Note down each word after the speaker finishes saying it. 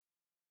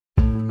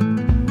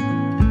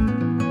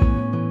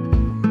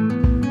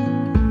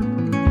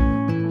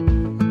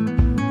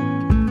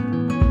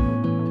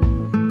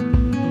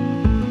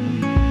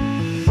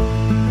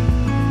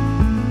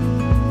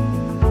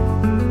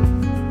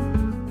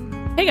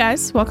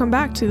guys, welcome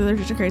back to the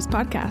Allergic to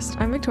podcast.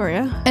 I'm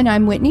Victoria. And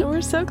I'm Whitney. And we're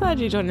so glad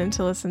you joined in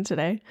to listen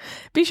today.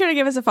 Be sure to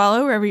give us a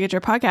follow wherever you get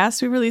your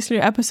podcasts. We release new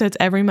episodes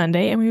every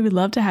Monday, and we would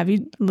love to have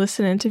you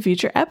listen into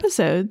future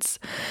episodes.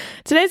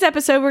 Today's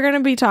episode, we're going to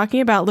be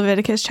talking about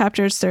Leviticus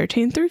chapters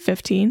 13 through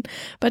 15.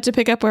 But to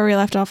pick up where we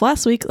left off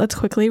last week, let's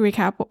quickly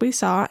recap what we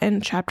saw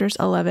in chapters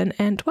 11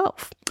 and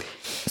 12.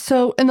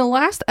 So in the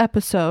last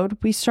episode,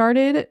 we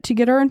started to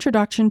get our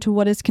introduction to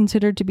what is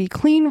considered to be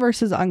clean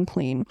versus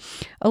unclean.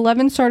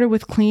 11 started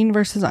with clean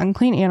versus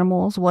unclean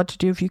animals, what to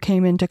do if you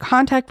came into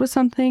contact with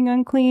something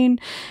unclean.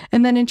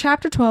 And then in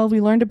chapter 12, we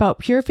learned about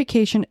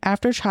purification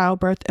after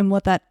childbirth and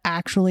what that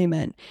actually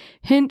meant.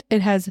 Hint,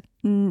 it has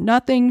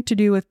nothing to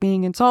do with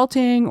being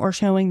insulting or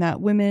showing that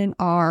women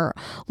are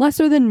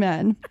lesser than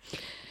men.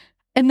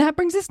 And that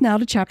brings us now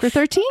to chapter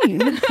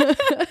 13.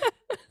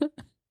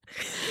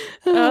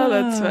 Oh,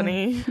 that's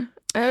funny.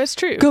 That was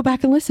true. Go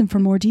back and listen for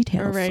more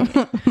details.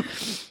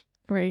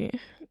 Right.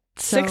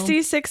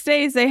 66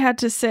 days they had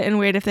to sit and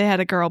wait if they had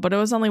a girl, but it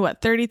was only,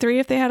 33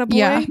 if they had a boy?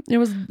 Yeah, it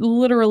was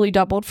literally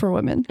doubled for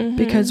women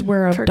because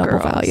we're of double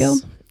girls. value.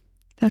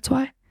 That's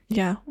why.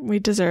 Yeah, we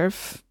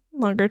deserve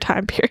longer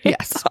time periods.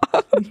 Yes.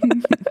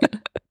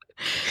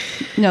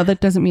 No,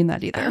 that doesn't mean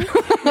that either.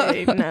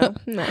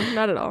 No,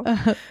 not at all.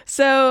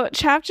 So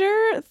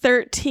chapter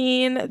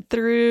 13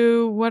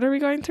 through, what are we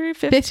going through?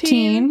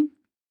 15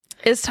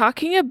 is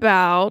talking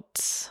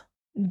about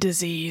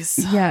disease.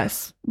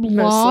 Yes. Mostly.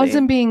 Laws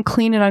and being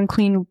clean and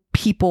unclean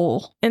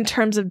people. In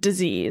terms of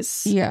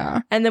disease.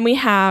 Yeah. And then we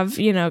have,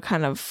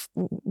 kind of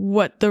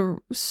what the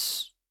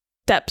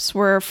steps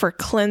were for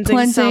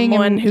cleansing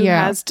someone who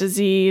has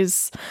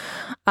disease.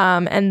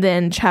 And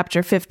then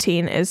chapter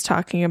 15 is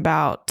talking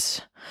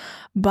about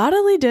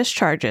bodily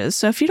discharges.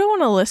 So if you don't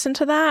want to listen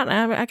to that,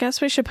 I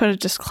guess we should put a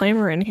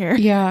disclaimer in here.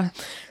 Yeah.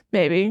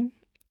 Maybe.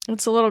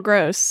 It's a little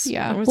gross.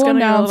 Yeah. We'll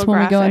announce when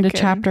we go into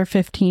chapter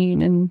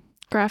 15 and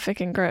graphic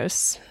and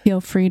gross.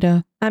 Feel free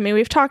to. I mean,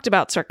 we've talked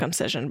about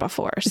circumcision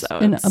before, so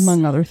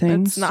among other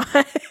things.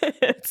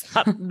 It's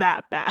not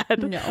that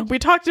bad. No. We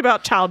talked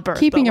about childbirth.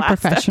 Keeping it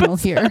professional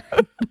here.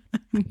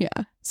 Yeah.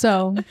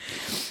 So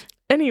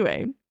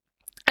anyway,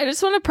 I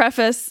just want to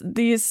preface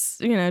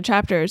these,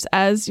 chapters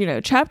as,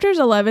 chapters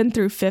 11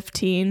 through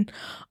 15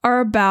 are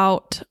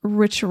about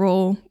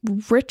ritual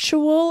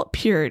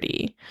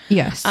purity.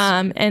 Yes.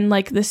 And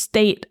like the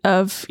state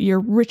of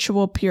your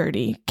ritual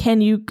purity. Can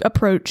you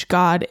approach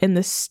God in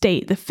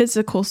the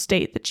physical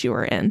state that you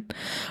are in?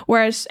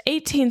 Whereas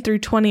 18 through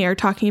 20 are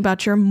talking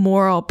about your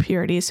moral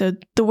purity. So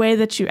the way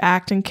that you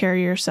act and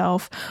carry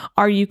yourself,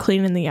 are you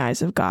clean in the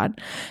eyes of God?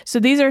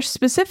 So these are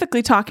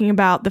specifically talking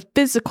about the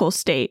physical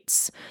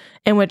states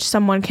in which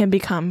someone can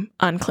become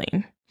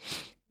unclean.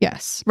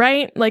 Yes.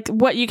 Right? Like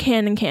what you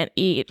can and can't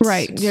eat.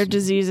 Right. Your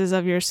diseases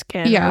of your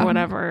skin or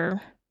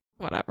whatever.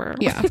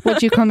 Yeah.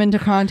 What you come into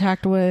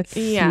contact with.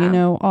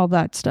 Yeah. All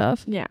that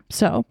stuff. Yeah.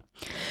 So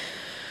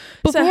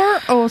before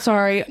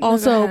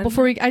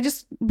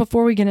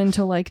we get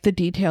into like the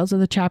details of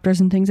the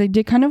chapters and things, I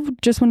did kind of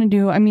just want to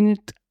do,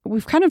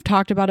 we've kind of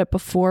talked about it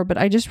before, but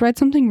I just read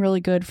something really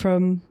good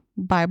from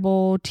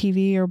Bible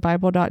TV or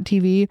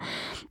Bible.tv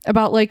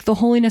about like the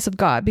holiness of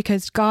God,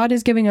 because God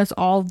is giving us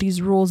all of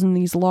these rules and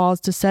these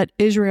laws to set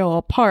Israel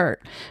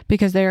apart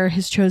because they are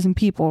his chosen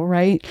people,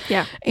 right?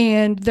 Yeah.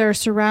 And they're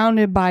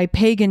surrounded by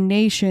pagan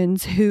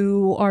nations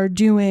who are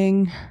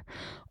doing...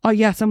 Oh,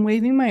 yes, I'm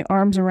waving my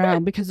arms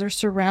around because they're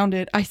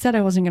surrounded. I said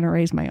I wasn't going to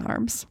raise my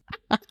arms.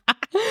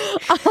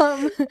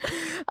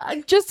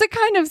 Just to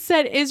kind of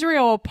set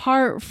Israel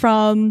apart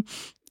from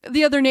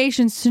the other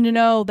nations, to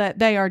know that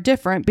they are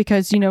different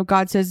because,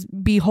 God says,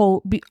 be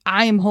holy,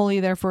 I am holy,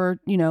 therefore,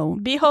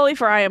 be holy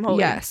for I am holy.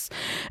 Yes.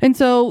 And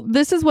so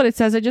this is what it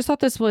says. I just thought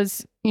this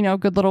was, a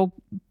good little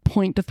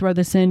point to throw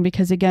this in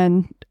because,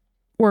 again,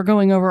 we're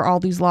going over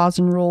all these laws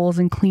and rules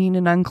and clean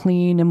and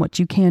unclean and what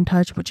you can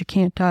touch, what you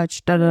can't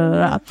touch, da da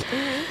da da.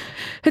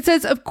 It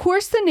says, of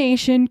course, the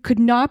nation could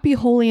not be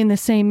holy in the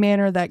same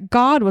manner that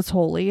God was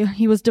holy.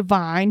 He was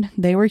divine.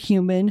 They were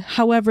human.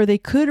 However, they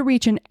could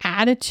reach an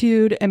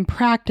attitude and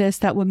practice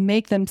that would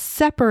make them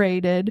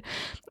separated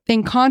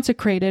and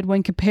consecrated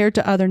when compared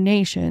to other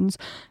nations,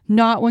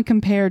 not when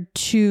compared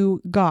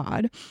to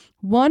God.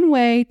 One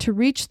way to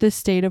reach this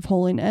state of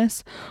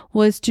holiness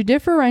was to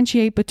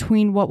differentiate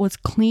between what was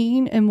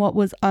clean and what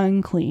was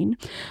unclean,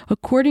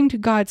 according to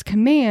God's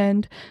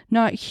command,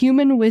 not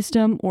human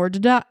wisdom or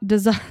desire.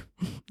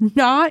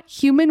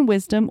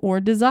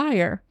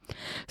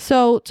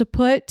 So to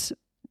put,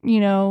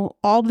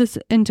 all this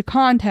into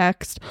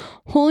context,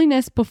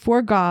 holiness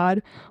before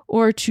God,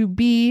 or to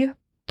be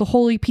the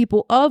holy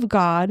people of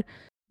God,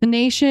 the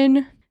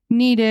nation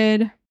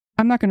needed...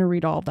 I'm not going to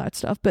read all of that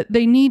stuff, but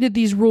they needed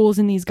these rules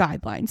and these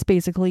guidelines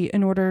basically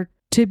in order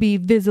to be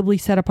visibly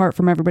set apart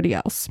from everybody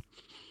else.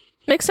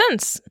 Makes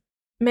sense.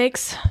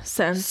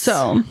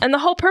 So, and the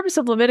whole purpose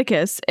of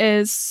Leviticus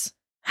is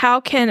how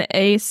can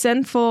a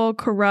sinful,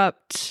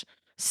 corrupt,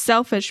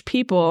 selfish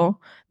people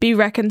be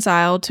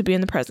reconciled to be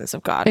in the presence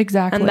of God.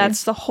 Exactly. And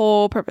that's the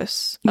whole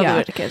purpose of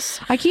Leviticus.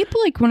 I keep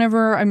like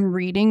whenever I'm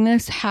reading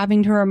this,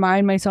 having to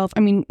remind myself, I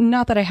mean,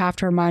 not that I have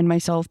to remind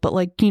myself, but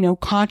like, you know,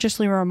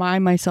 consciously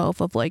remind myself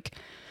of like,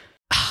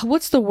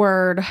 what's the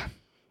word?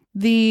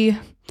 The,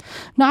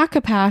 not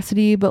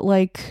capacity, but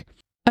like,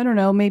 I don't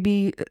know,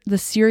 maybe the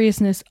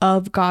seriousness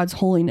of God's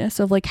holiness,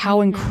 of like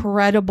how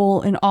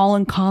incredible and all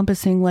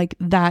encompassing like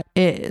that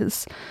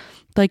is.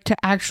 Like to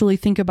actually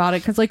think about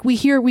it. Cause like we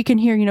can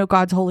hear, you know,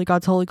 God's holy,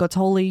 God's holy, God's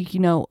holy, you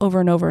know, over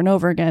and over and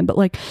over again. But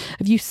like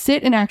if you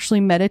sit and actually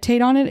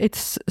meditate on it,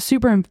 it's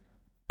super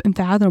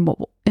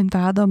unfathomable.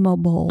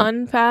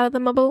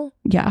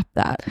 Yeah,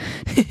 that.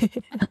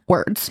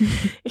 Words.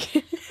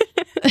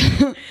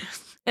 It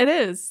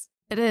is.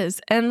 It is.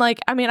 And like,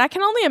 I mean, I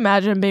can only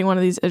imagine being one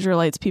of these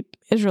Israelite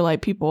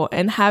people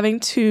and having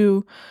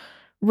to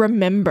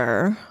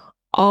remember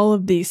all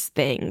of these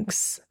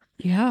things.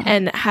 Yeah.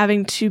 And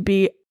having to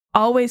be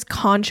always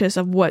conscious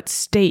of what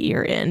state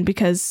you're in,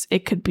 because it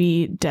could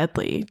be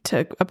deadly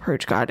to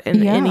approach God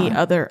in any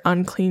other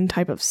unclean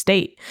type of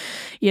state,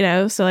 you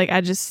know? So like,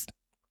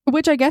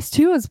 which I guess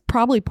too is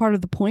probably part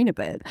of the point of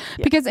it.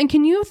 Because, and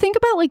can you think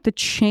about like the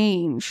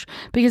change?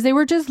 Because they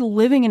were just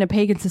living in a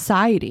pagan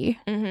society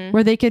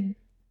where they could,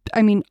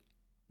 I mean,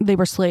 they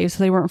were slaves,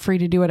 so they weren't free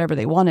to do whatever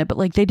they wanted, but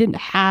like they didn't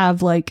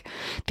have like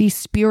these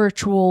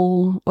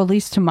spiritual, at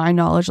least to my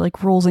knowledge,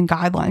 like rules and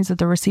guidelines that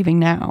they're receiving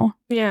now.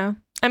 Yeah.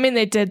 I mean,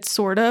 they did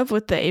sort of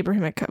with the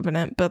Abrahamic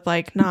covenant, but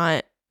like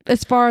not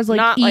as far as like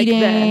not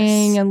eating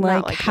like and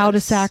like how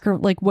to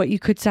sacrifice, like what you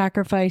could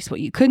sacrifice,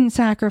 what you couldn't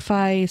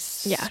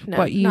sacrifice. Yeah, no,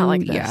 what you, not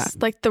like this. Yeah.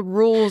 Like the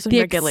rules and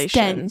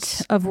regulations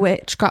extent of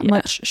which got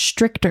much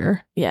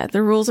stricter. Yeah,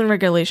 the rules and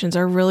regulations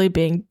are really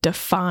being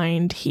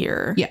defined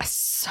here.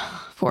 Yes,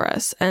 for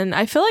us, and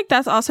I feel like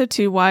that's also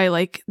too why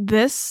like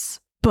this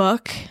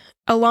book,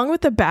 along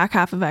with the back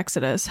half of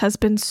Exodus, has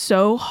been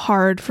so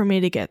hard for me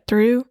to get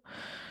through.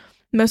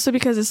 Mostly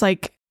because it's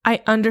like,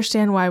 I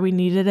understand why we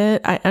needed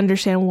it. I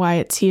understand why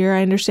it's here.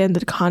 I understand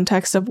the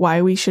context of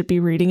why we should be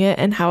reading it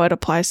and how it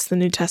applies to the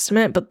New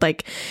Testament. But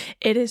like,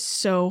 it is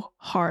so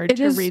hard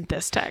to read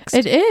this text.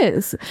 It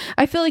is.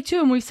 I feel like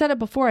too, and we've said it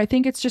before, I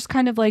think it's just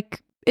kind of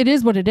like, it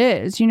is what it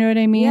is. You know what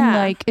I mean? Yeah.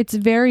 Like, it's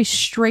very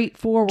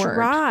straightforward.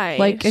 Dry.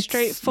 Like, it's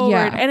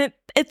straightforward. Yeah. And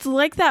it's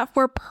like that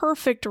for a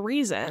perfect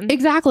reason.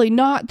 Exactly.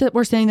 Not that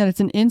we're saying that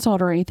it's an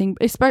insult or anything,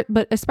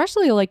 but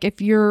especially like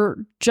if you're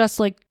just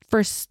like,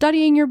 for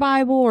studying your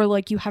Bible, or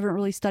like you haven't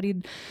really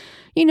studied,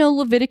 you know,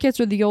 Leviticus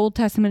or the Old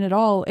Testament at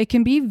all, it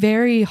can be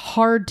very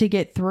hard to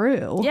get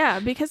through. Yeah,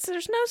 because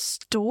there's no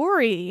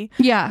story.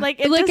 Yeah, like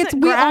it's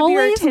we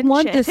always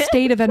want this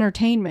state of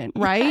entertainment,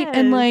 right? Yes.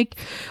 And like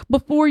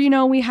before, you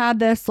know, we had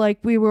this like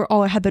we were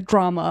all had the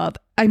drama of.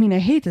 I mean, I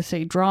hate to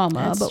say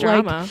drama, it's but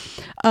drama.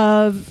 Like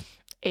of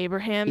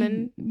Abraham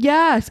and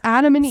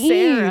Adam and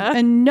Sarah, Eve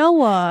and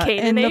Noah Cain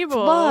and the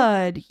Abel.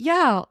 flood.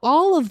 Yeah,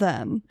 all of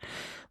them.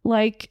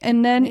 Like,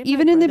 and then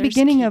even in the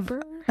beginning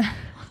keeper. Of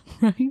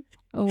right.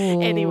 Oh.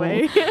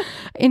 Anyway,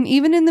 and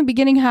even in the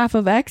beginning half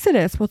of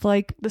Exodus with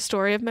like the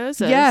story of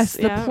Moses, yes,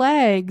 the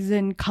plagues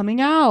and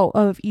coming out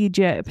of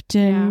Egypt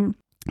and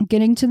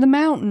getting to the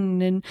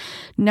mountain, and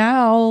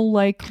now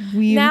like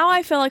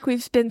I feel like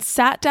we've been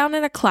sat down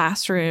in a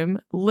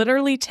classroom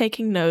literally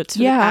taking notes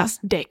for the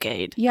past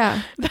decade.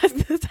 Yeah.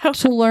 That's how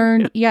to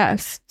learn,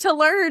 yes. To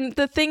learn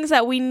the things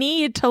that we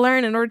need to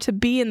learn in order to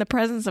be in the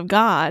presence of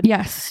God.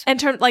 Yes.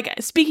 And like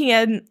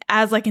speaking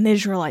as like an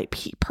Israelite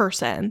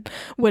person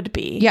would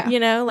be. Yeah. You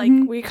know, like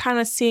we're kind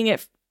of seeing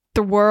it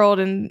the world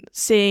and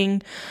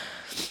seeing,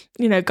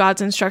 you know,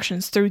 God's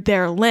instructions through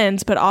their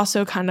lens, but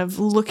also kind of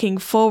looking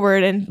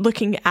forward and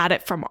looking at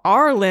it from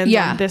our lens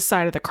on this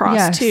side of the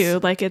cross too.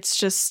 Like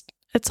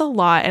it's a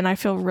lot, and I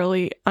feel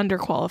really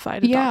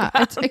underqualified to talk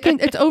about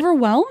it's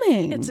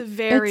overwhelming. It's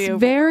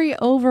very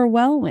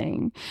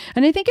overwhelming.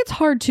 And I think it's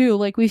hard too.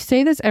 Like we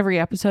say this every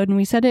episode, and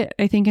we said it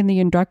I think in the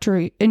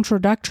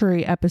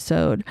introductory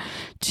episode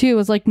too,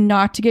 is like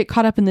not to get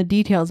caught up in the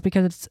details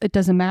because it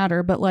doesn't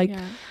matter, but like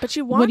but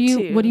you want what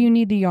do you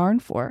need the yarn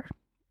for?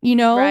 You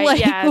know, right, like,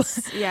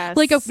 yes.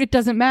 Like if it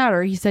doesn't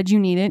matter. He said you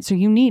need it, so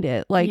you need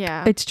it. Like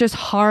it's just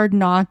hard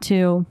not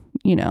to,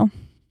 you know.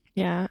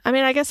 Yeah. I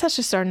mean, I guess that's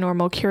just our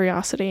normal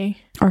curiosity.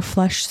 Our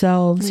flesh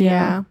selves.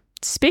 Yeah.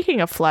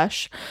 Speaking of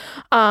flesh,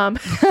 chapter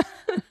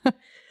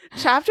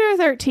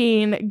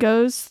 13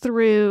 goes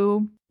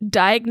through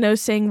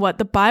diagnosing what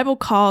the Bible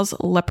calls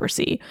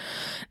leprosy.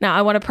 Now,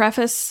 I want to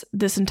preface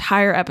this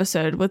entire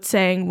episode with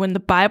saying when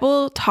the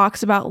Bible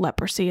talks about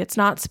leprosy, it's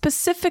not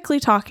specifically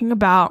talking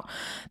about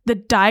the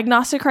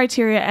diagnostic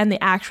criteria and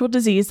the actual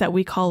disease that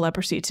we call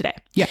leprosy today.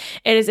 Yeah.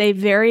 It is a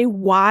very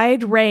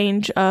wide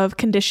range of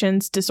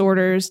conditions,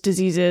 disorders,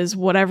 diseases,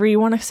 whatever you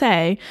want to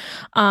say,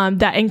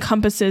 that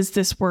encompasses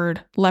this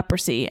word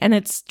leprosy. And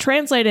it's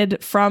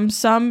translated from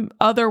some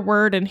other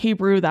word in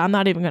Hebrew that I'm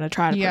not even going to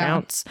try to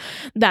pronounce,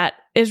 that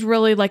is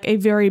really like a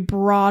very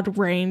broad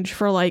range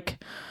for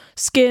like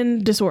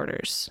skin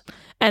disorders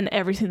and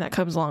everything that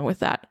comes along with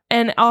that.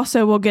 And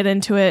also we'll get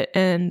into it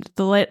in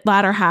the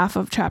latter half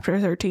of chapter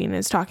 13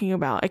 is talking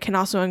about it can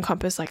also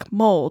encompass like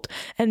mold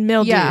and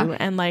mildew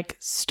and like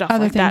stuff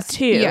Other like things, that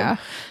too. Yeah.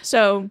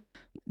 So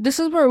this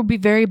is where it would be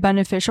very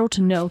beneficial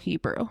to know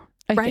Hebrew,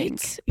 I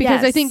think.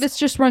 Because I think this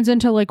just runs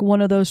into like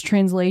one of those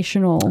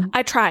translational.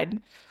 I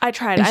tried.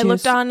 Issues. I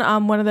looked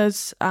on one of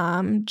those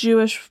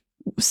Jewish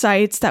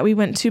sites that we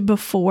went to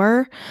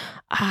before.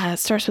 It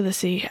starts with a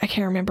C. I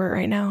can't remember it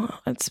right now.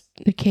 It's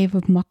the Cave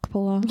of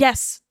Machpelah.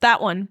 Yes,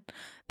 that one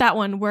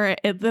where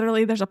it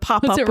literally there's a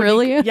pop-up. Is it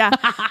really? Yeah.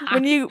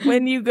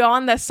 when you go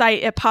on the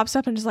site, it pops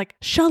up and just like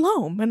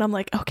shalom, and I'm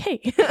like,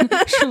 okay.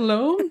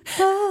 Shalom.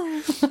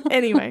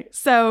 Anyway,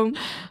 so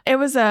it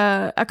was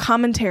a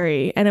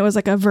commentary, and it was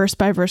like a verse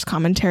by verse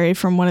commentary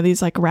from one of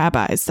these like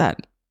rabbis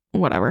that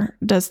whatever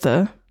does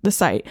the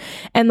site,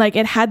 and like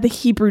it had the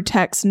Hebrew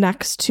text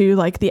next to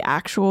like the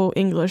actual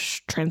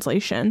English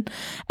translation,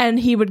 and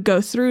he would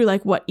go through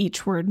like what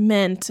each word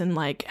meant and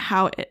like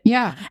how it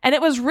and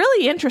it was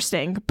really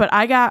interesting, but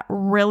I got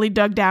really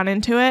dug down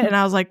into it and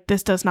I was like,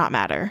 this does not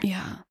matter.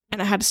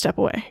 And I had to step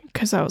away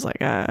because I was like,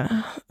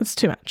 it's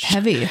too much.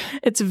 Heavy.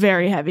 It's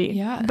very heavy.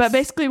 Yes. But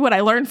basically what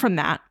I learned from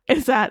that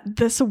is that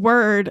this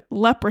word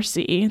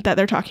leprosy that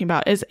they're talking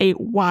about is a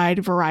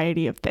wide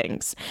variety of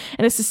things.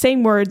 And it's the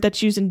same word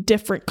that's used in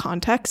different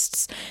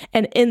contexts.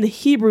 And in the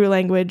Hebrew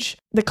language,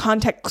 the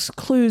context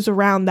clues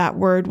around that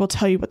word will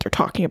tell you what they're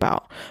talking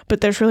about.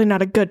 But there's really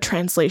not a good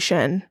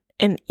translation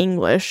in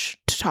English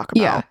to talk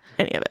about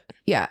any of it.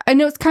 Yeah. I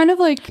know it's kind of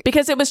like...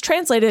 Because it was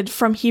translated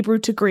from Hebrew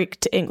to Greek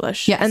to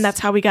English. Yes. And that's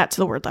how we got to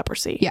the word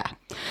leprosy. Yeah.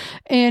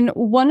 And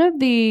one of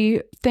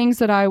the things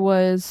that I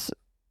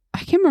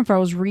can't remember if I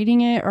was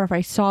reading it or if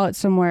I saw it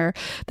somewhere,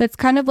 that's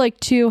kind of like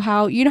too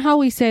how, you know how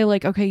we say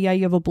like, okay, yeah,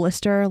 you have a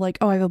blister, like,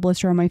 oh, I have a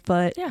blister on my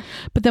foot. Yeah.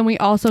 But then we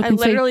also can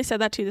literally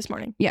said that to you this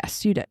morning.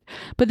 Yes, you did.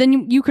 But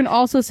then you can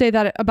also say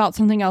that about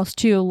something else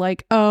too,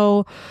 like,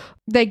 oh,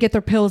 they get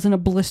their pills in a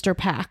blister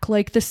pack.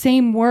 Like the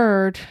same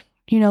word,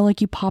 you know,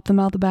 like you pop them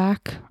out the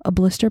back, a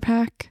blister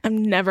pack. I've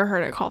never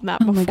heard it called that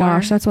before. Oh my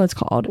gosh, that's what it's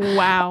called.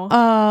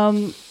 Wow.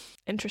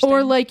 Interesting.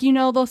 Or like, you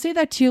know, they'll say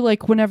that too,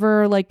 like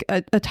whenever like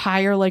a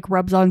tire like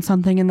rubs on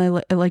something and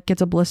it like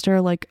gets a blister,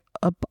 like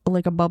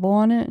a bubble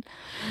on it.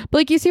 But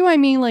like, you see what I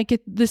mean?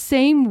 Like the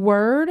same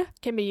word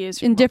can be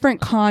used in different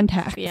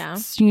contexts. Yeah.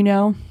 You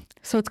know?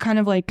 So it's kind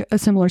of like a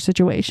similar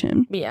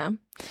situation. Yeah.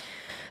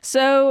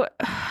 So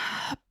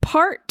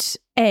part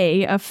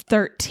A of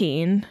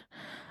 13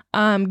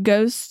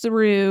 goes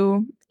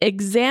through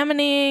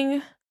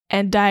examining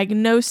and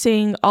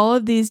diagnosing all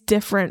of these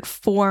different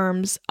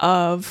forms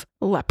of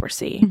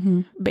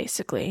leprosy,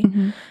 basically.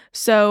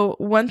 So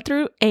 1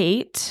 through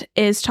 8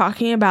 is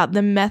talking about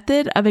the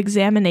method of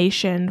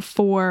examination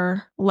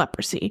for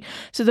leprosy.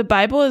 So the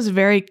Bible is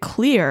very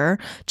clear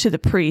to the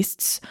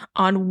priests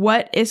on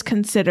what is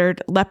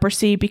considered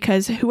leprosy,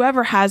 because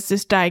whoever has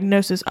this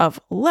diagnosis of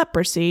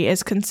leprosy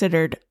is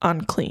considered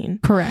unclean.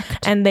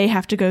 Correct. And they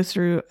have to go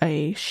through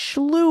a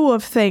slew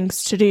of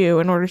things to do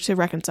in order to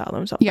reconcile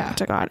themselves back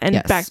to God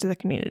and back to the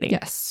community.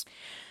 Yes.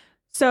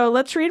 So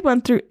let's read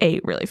 1 through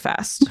 8 really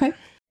fast. Okay.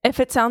 If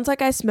it sounds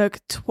like I smoke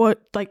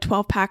like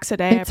 12 packs a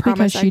day, it's I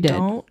promise she I did.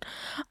 don't.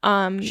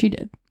 She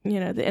did. You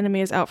know, the enemy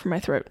is out for my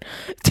throat.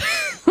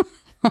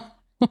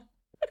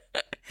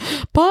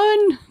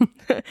 Pun.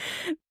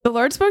 The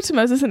Lord spoke to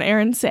Moses and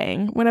Aaron,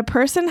 saying, when a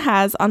person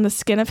has on the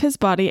skin of his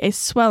body a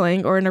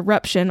swelling or an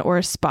eruption or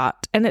a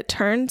spot, and it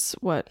turns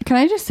what? Can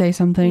I just say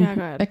something? Yeah,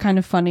 go ahead. Kind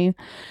of funny.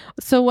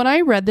 So when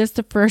I read this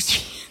the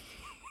first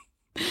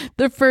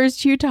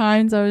few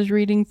times I was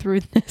reading through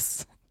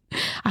this,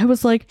 I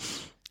was like,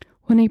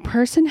 when a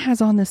person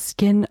has on the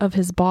skin of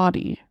his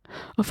body,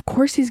 of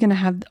course he's going to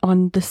have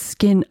on the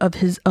skin of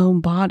his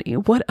own body.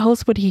 What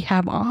else would he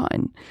have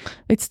on?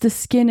 It's the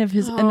skin of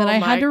his... and then I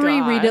had to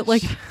reread it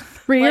like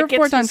 3 or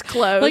 4 times.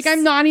 Close. Like,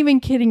 I'm not even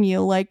kidding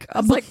you. Like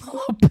a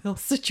pill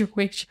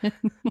situation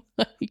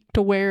like,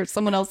 to wear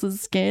someone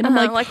else's skin.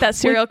 Like that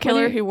serial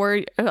killer who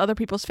wore other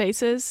people's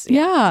faces.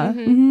 Yeah.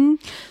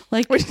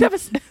 Like... We should have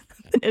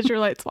the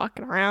Israelites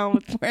walking around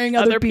with wearing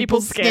other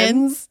people's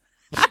skins.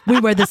 We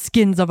wear the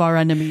skins of our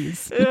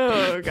enemies.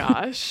 Oh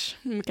gosh.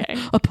 Okay.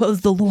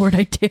 Oppose the Lord,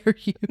 I dare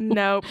you.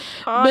 Nope.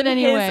 But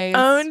anyways, his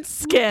own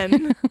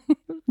skin.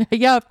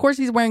 Yeah, of course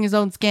he's wearing his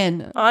own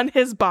skin. On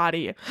his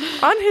body.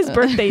 On his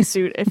birthday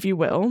suit, if you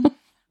will.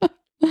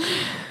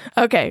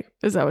 Okay.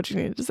 Is that what you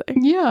needed to say?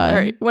 Yeah. All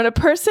right. When a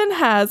person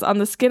has on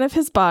the skin of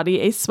his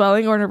body a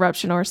swelling or an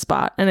eruption or a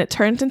spot, and it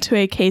turns into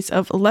a case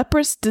of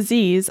leprous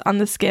disease on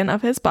the skin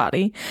of his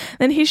body,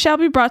 then he shall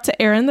be brought to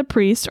Aaron the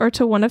priest or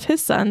to one of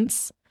his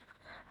sons.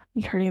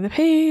 You're turning the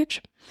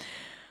page.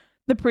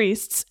 The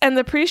priests. And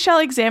the priest shall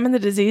examine the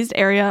diseased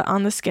area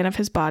on the skin of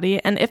his body.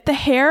 And if the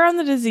hair on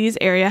the diseased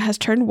area has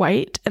turned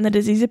white, and the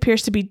disease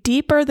appears to be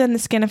deeper than the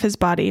skin of his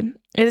body,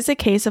 It is a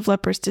case of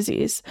leprous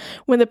disease.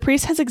 When the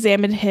priest has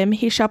examined him,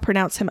 he shall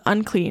pronounce him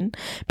unclean.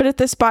 But if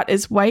the spot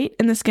is white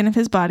in the skin of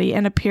his body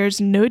and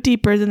appears no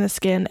deeper than the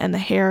skin and the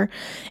hair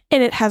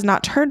in it has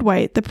not turned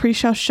white, the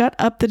priest shall shut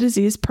up the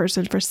diseased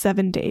person for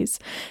 7 days.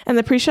 And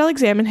the priest shall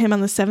examine him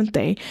on the 7th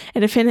day.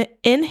 And if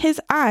in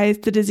his eyes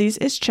the disease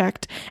is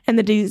checked and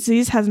the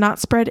disease has not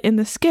spread in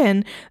the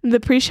skin, then the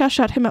priest shall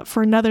shut him up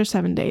for another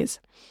 7 days.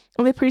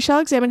 And the priest shall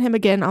examine him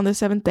again on the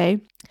 7th day.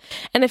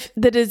 And if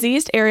the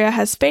diseased area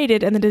has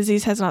faded and the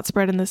disease has not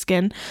spread in the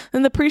skin,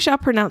 then the priest shall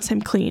pronounce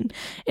him clean.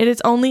 It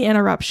is only an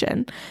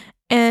eruption.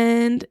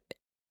 And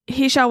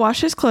he shall wash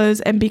his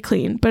clothes and be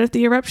clean. But if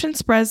the eruption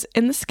spreads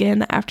in the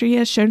skin after he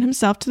has shown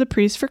himself to the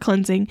priest for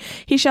cleansing,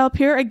 he shall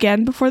appear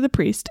again before the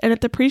priest. And if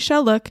the priest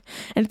shall look,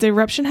 and if the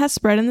eruption has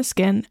spread in the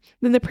skin,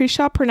 then the priest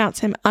shall pronounce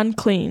him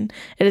unclean.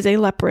 It is a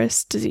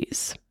leprous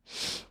disease.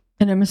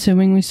 And I'm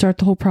assuming we start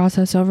the whole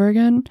process over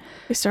again?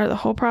 We start the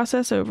whole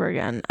process over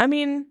again. I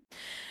mean,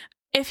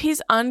 if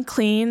he's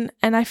unclean,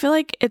 and I feel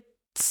like it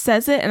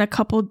says it in a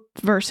couple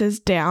verses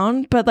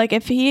down, but like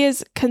if he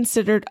is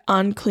considered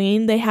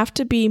unclean, they have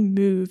to be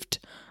moved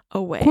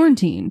away.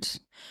 Quarantined.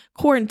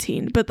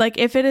 But like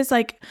if it is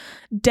like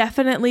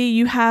definitely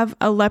you have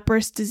a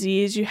leprous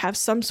disease, you have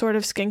some sort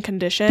of skin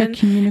condition. The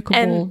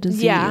communicable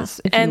disease. Yeah.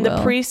 And the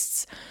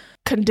priests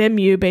condemn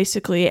you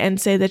basically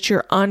and say that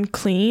you're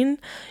unclean,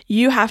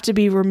 you have to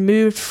be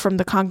removed from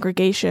the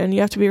congregation,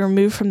 you have to be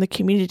removed from the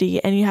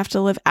community, and you have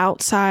to live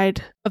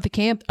outside of the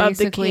camp,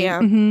 basically.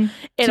 To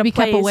be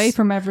kept away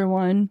from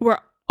everyone where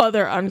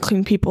other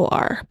unclean people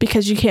are,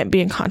 because you can't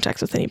be in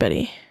contact with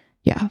anybody.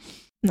 Yeah. And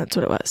that's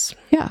what it was.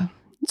 Yeah.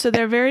 So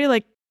they're very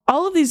like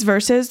all of these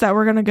verses that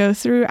we're going to go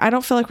through. I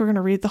don't feel like we're going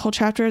to read the whole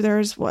chapter.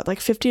 There's like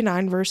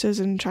 59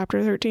 verses in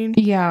chapter 13.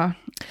 Yeah.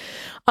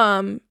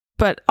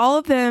 But all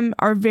of them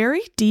are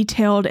very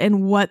detailed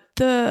in what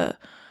the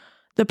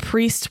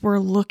priests were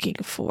looking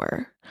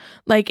for.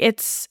 Like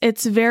it's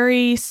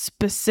very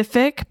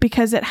specific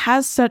because it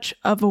has such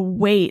of a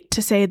weight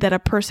to say that a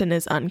person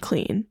is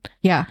unclean.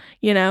 Yeah.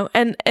 You know,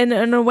 and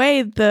in a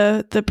way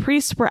the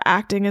priests were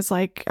acting as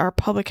like our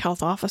public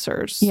health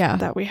officers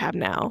that we have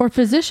now. Or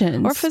physicians.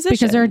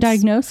 Because they're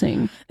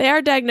diagnosing. They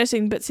are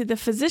diagnosing, but see, the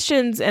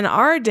physicians in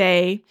our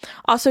day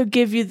also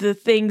give you the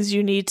things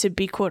you need to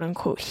be quote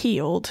unquote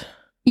healed.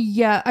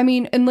 Yeah, I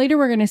mean, and later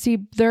we're going to see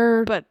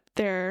they're not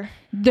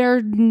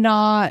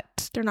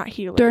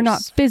healers. They're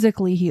not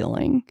physically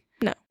healing.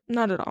 No,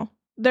 not at all.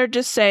 They're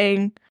just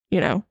saying, you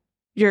know,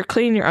 you're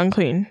clean, you're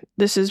unclean.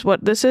 This is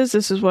what this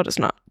is what it's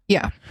not.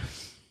 Yeah.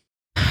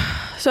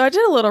 So I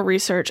did a little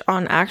research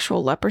on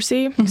actual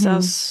leprosy because I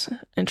was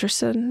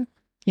interested.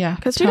 Yeah.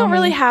 Because we don't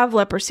really have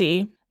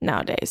leprosy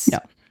nowadays. No.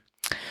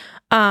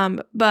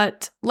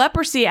 But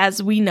leprosy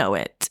as we know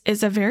it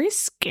is a very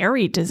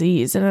scary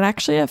disease, and it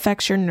actually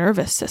affects your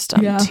nervous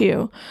system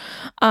too.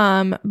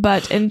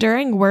 But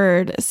Enduring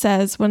Word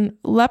says when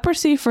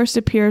leprosy first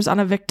appears on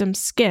a victim's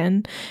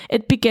skin,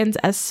 it begins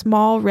as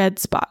small red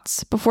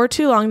spots. Before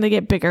too long, they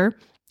get bigger,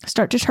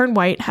 start to turn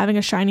white, having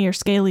a shiny or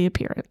scaly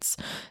appearance.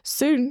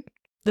 Soon,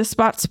 the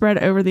spots spread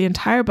over the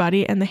entire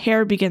body and the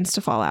hair begins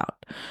to fall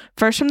out.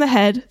 First from the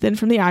head, then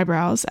from the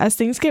eyebrows. As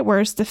things get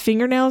worse, the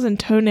fingernails and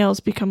toenails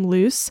become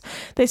loose.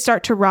 They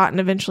start to rot and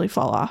eventually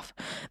fall off.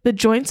 The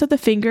joints of the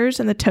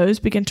fingers and the toes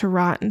begin to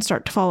rot and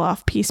start to fall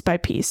off piece by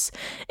piece.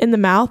 In the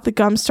mouth, the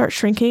gums start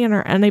shrinking and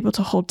are unable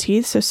to hold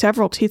teeth, so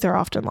several teeth are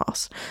often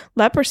lost.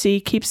 Leprosy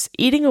keeps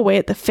eating away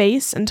at the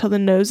face until the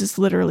nose is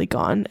literally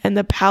gone, and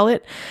the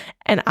palate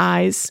and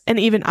eyes, and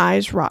even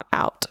eyes, rot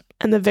out.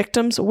 And the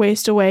victims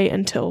waste away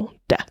until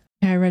death.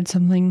 I read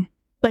something.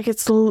 Like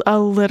it's a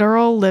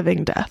literal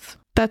living death.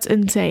 That's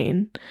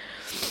insane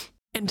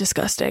and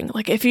disgusting.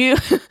 Like if you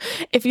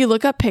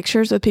look up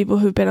pictures of people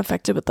who've been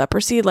affected with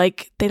leprosy,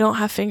 like they don't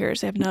have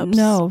fingers, they have nubs.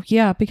 No,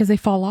 yeah, because they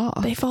fall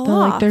off. They're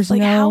off. Like there's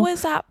like how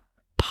is that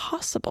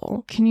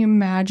possible? Can you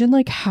imagine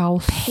like how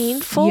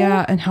painful?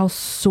 Yeah, and how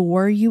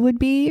sore you would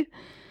be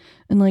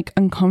and like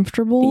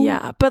uncomfortable.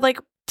 Yeah, but like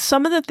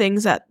some of the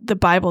things that the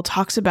Bible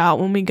talks about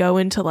when we go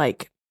into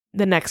like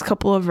the next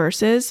couple of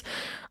verses,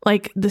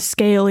 like the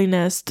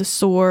scaliness, the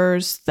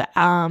sores, the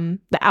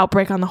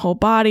outbreak on the whole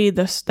body,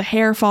 the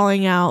hair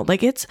falling out,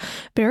 like it's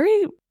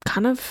very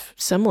kind of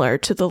similar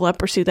to the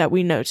leprosy that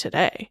we know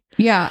today.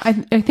 Yeah,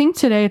 I think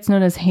today it's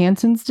known as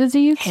Hansen's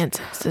disease.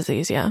 Hansen's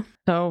disease, yeah.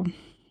 So,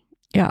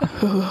 yeah.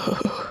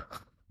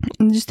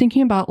 I'm just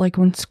thinking about like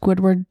when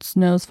Squidward's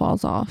nose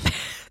falls off.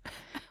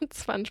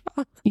 It's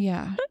SpongeBob.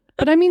 Yeah.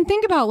 But I mean,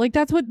 think about like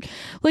that's what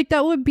like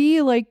that would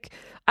be like.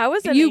 I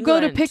was in you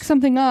England. Go to pick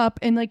something up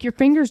and like your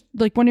fingers,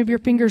 like one of your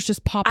fingers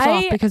just pops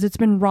off because it's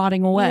been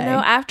rotting away. You know,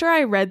 after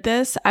I read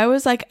this, I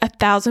was like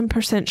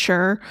 1,000%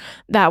 sure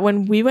that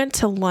when we went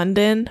to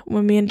London,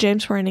 when me and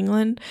James were in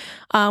England,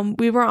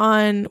 we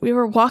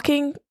were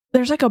walking.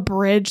 There's like a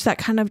bridge that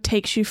kind of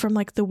takes you from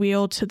like the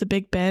wheel to the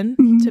Big Ben,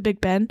 to Big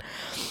Ben.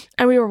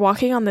 And we were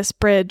walking on this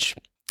bridge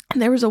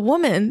and there was a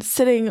woman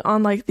sitting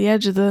on like the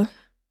edge of the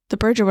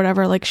bridge or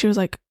whatever. Like she was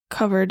like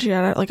covered, she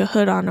had like a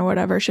hood on or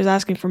whatever. She was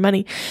asking for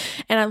money,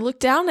 and I looked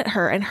down at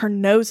her and her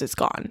nose is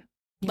gone.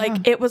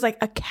 Like it was like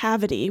a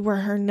cavity where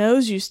her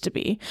nose used to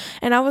be.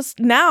 And I was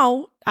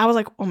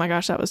like, oh my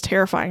gosh, that was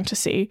terrifying to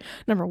see.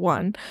 Number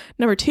one.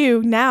 Number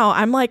two, now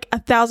I'm like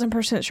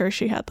 1,000% sure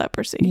she had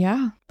leprosy.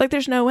 Yeah. Like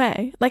there's no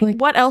way. Like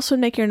what else would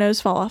make your nose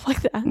fall off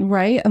like that?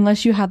 Right.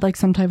 Unless you had like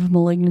some type of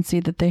malignancy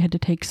that they had to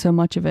take so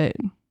much of it.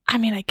 I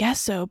mean, I guess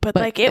so. But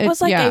like it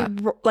was like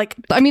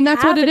I mean,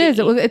 that's cavity. what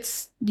it is.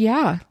 It's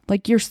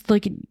like you're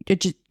like,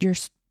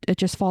 it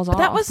just falls off.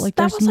 That was like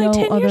that was like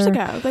 10 years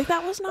ago. Like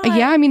that was not.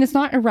 Yeah, I mean, it's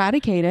not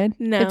eradicated.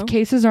 No.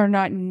 Cases are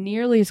not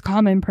nearly as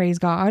common, praise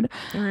God.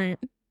 Right.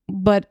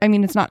 But I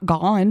mean, it's not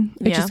gone.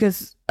 It just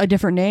gets a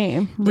different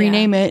name.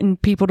 Rename it,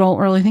 and people don't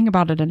really think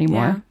about it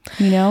anymore.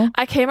 Yeah. You know?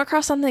 I came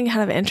across something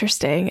kind of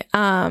interesting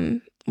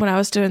when I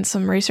was doing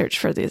some research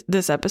for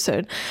this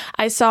episode.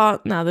 I saw,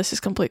 now this is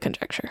complete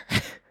conjecture.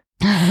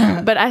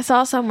 But I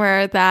saw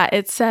somewhere that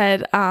it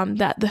said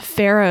that the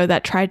Pharaoh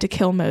that tried to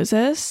kill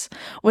Moses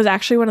was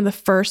actually one of the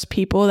first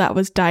people that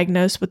was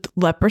diagnosed with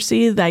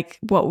leprosy, like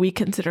what we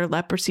consider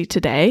leprosy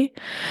today.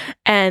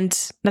 And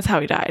that's how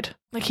he died.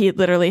 Like he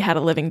literally had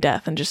a living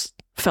death and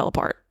just fell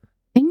apart.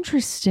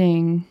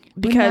 Interesting.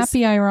 Because wouldn't that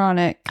be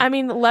ironic? I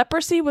mean,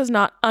 leprosy was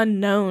not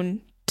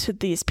unknown to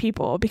these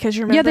people, because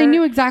you remember, yeah, they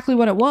knew exactly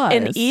what it was.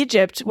 In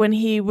Egypt, when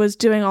he was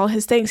doing all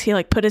his things, he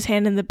like put his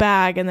hand in the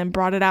bag and then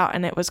brought it out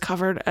and it was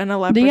covered in a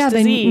leprous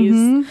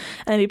disease.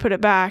 And he put it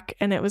back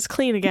and it was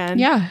clean again.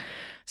 Yeah.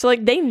 So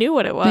like they knew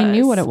what it was. They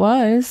knew what it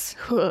was.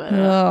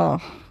 Oh,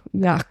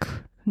 yuck.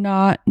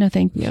 No,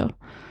 thank you.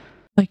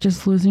 Like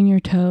just losing your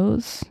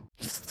toes.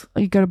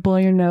 You gotta blow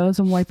your nose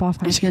and wipe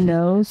off half your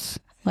nose.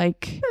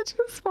 Like it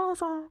just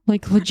falls off.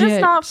 Like legit.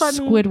 It's not funny.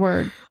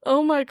 Squidward.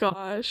 Oh my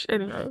gosh.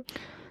 Anyway.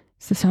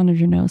 It's the sound of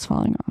your nose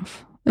falling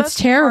off. That's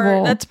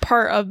terrible. That's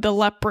part of the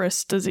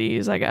leprous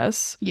disease, I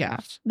guess. Yeah.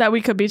 That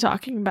we could be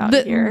talking about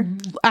here.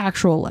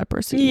 Actual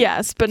leprosy.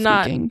 Yes, but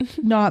not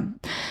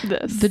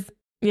this. The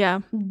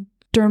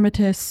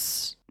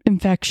dermatous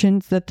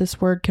infections that this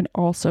word can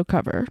also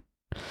cover.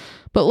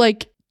 But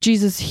like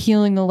Jesus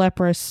healing the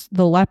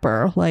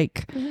leper,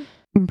 like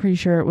I'm pretty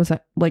sure it was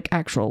like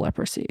actual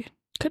leprosy.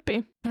 Could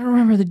be. I don't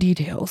remember the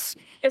details.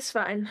 It's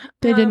fine.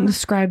 They didn't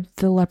describe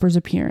the leper's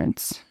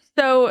appearance.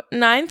 So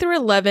 9 through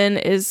 11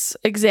 is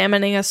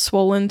examining a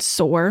swollen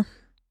sore.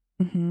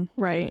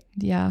 Right.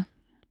 Yeah.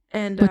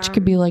 And which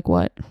could be like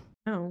what?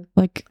 Oh,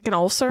 like an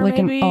ulcer, like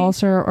maybe? An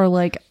ulcer, or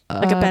like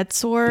a bed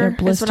sore.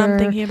 Is what I'm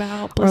thinking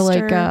about.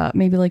 Blister. Or like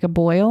maybe like a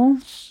boil.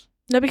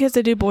 No, because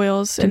they do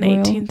boils in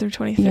 18 through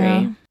 23.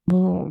 Yeah.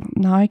 Well,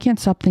 now I can't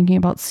stop thinking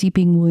about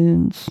seeping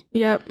wounds.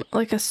 Yep,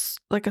 like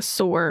a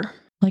sore,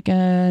 like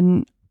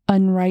an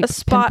unripe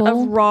spot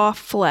pimple. Of raw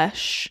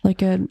flesh,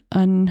 like in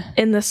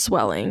the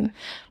swelling.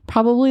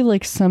 Probably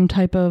like some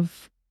type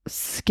of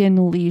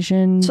skin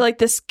lesion. So like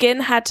the skin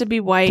had to be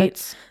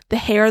white, the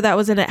hair that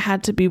was in it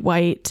had to be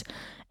white,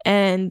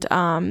 and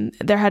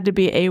there had to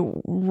be a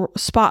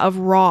spot of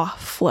raw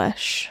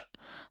flesh.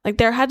 Like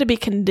there had to be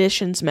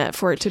conditions met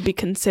for it to be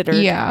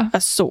considered a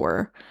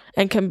sore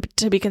and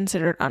to be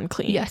considered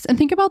unclean. Yes, and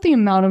think about the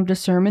amount of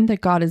discernment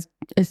that God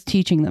is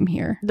teaching them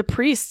here. The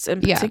priests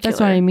in particular. Yeah, that's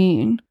what I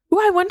mean. Oh,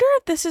 I wonder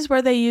if this is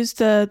where they use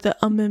the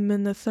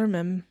and the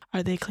thummim.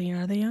 Are they clean?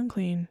 Are they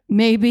unclean?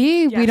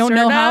 Maybe. Yes, we don't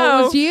know how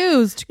it was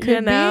used.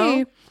 Could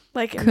be.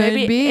 Like could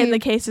maybe be. In the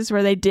cases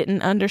where they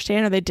didn't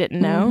understand or they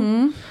didn't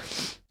know.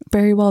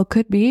 Very well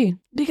could be.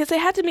 Because they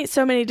had to meet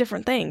so many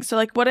different things. So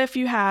like what if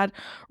you had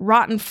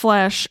rotten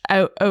flesh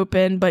out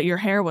open, but your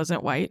hair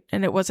wasn't white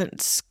and it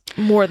wasn't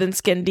more than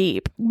skin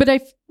deep?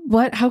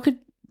 But how could,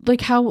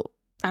 like how?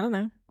 I don't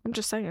know. I'm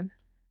just saying.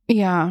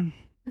 Yeah.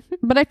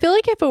 But I feel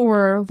like if it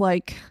were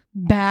like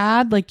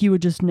bad, like you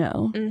would just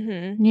know.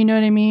 You know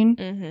what I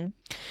mean?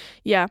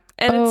 Yeah.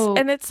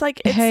 And it's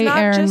like, it's hey, not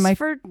Aaron,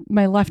 just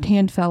my left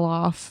hand fell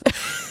off.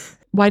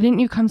 Why didn't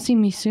you come see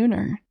me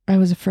sooner? I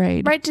was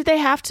afraid. Right. Did they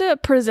have to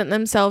present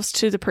themselves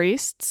to the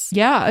priests?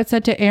 Yeah. It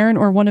said to Aaron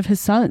or one of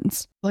his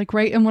sons, like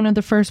right in one of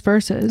the first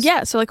verses.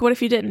 Yeah. So like, what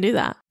if you didn't do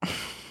that?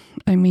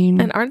 I mean.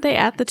 And aren't they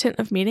at the tent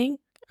of meeting?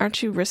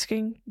 Aren't you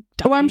risking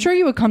dying? Oh, I'm sure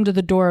you would come to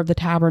the door of the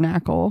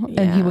tabernacle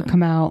and he would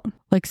come out.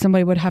 Like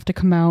somebody would have to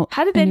come out.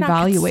 How did they and not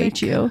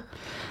evaluate you?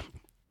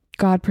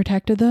 God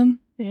protected them.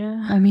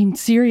 Yeah. I mean,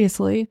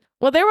 seriously.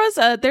 Well, there's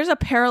a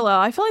parallel.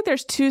 I feel like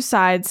there's two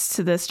sides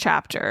to this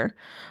chapter.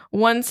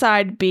 One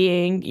side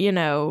being,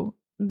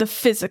 the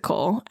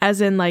physical, as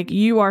in like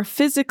you are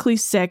physically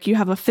sick, you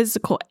have a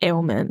physical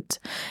ailment.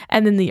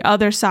 And then the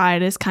other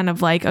side is kind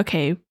of like,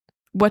 okay,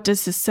 what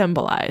does this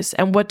symbolize?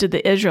 And what did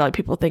the Israelite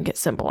people think it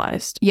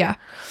symbolized? Yeah.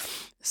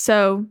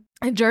 So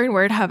enduring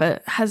word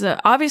has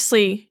a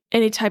obviously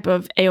any type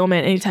of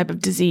ailment, any type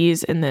of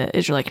disease in the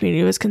Israelite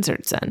community was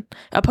considered sin,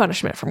 a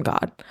punishment from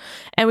God.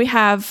 And we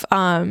have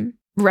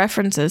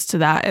references to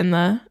that in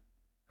the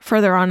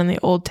further on in the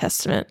Old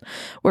Testament,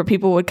 where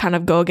people would kind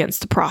of go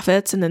against the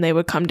prophets and then they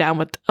would come down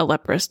with a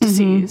leprous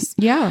disease.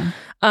 Yeah.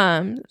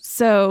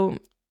 So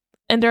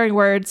enduring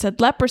word said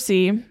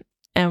leprosy,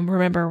 and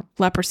remember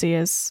leprosy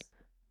is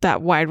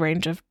that wide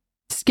range of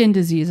skin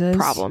diseases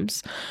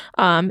problems,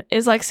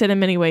 is like sin in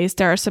many ways.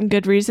 There are some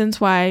good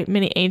reasons why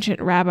many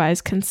ancient rabbis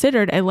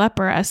considered a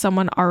leper as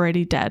someone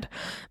already dead.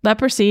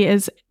 Leprosy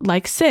is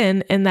like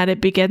sin in that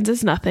it begins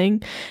as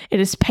nothing.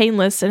 It is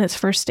painless in its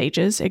first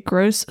stages. It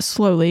grows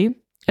slowly.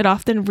 It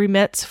often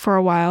remits for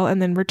a while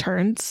and then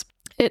returns.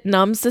 It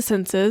numbs the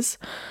senses.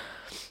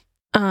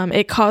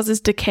 It causes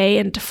decay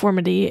and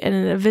deformity, and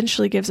it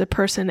eventually gives a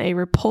person a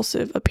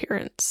repulsive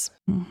appearance.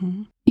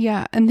 Mm-hmm.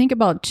 Yeah, and think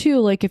about, too,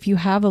 like if you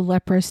have a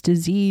leprous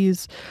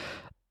disease,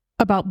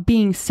 about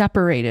being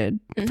separated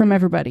from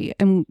everybody.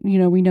 And, you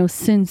know, we know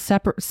sin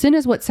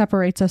is what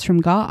separates us from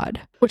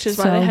God. Which is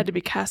why they had to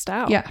be cast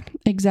out. Yeah,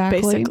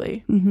 exactly.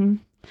 Basically. Mm-hmm.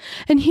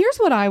 And here's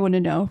what I want to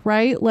know,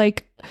 right?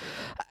 Like,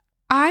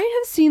 I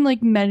have seen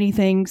like many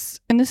things,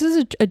 and this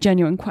is a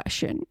genuine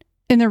question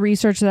in the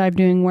research that I'm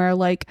doing, where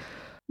like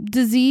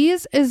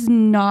disease is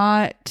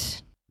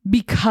not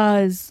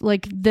because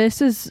like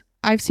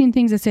I've seen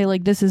things that say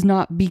like this is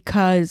not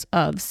because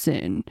of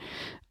sin.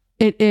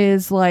 It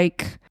is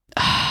like,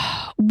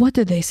 what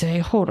did they say?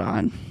 Hold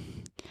on.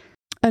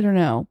 I don't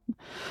know.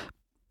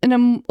 And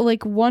I'm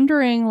like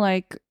wondering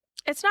like,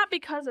 it's not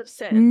because of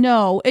sin.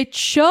 No, it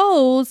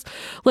shows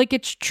like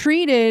it's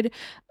treated.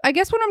 I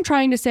guess what I'm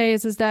trying to say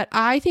is that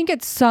I think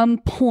at some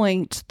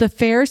point the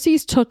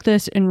Pharisees took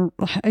this, and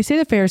I say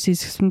the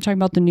Pharisees because I'm talking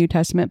about the New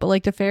Testament, but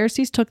like the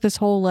Pharisees took this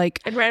whole like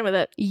and ran with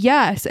it.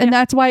 Yes, and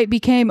that's why it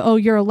became, oh,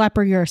 you're a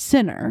leper, you're a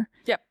sinner.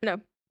 Yep. No,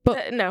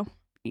 but no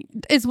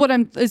is what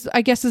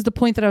I guess is the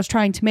point that I was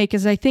trying to make.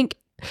 Is I think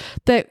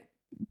that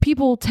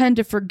people tend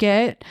to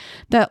forget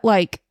that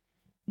like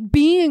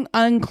being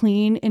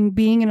unclean and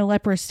being in a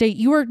leprous state,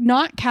 you were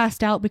not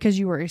cast out because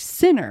you were a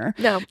sinner.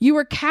 No. You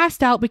were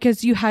cast out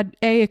because you had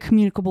a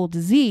communicable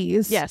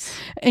disease. Yes.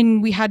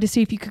 And we had to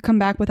see if you could come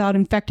back without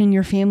infecting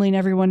your family and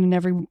everyone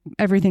and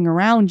everything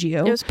around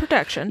you. It was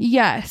protection.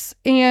 Yes.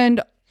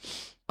 And,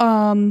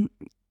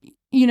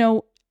 you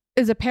know,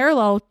 as a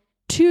parallel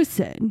to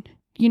sin,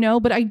 you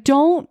know, but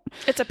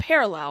it's a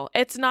parallel.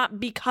 It's not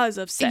because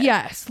of sin.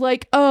 Yes.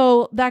 Like,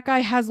 oh, that guy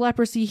has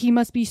leprosy. He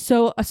must be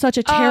such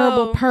a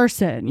terrible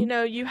person. You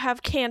know, you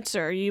have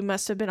cancer. You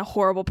must have been a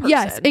horrible person.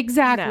 Yes,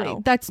 exactly.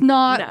 No. That's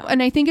not, No.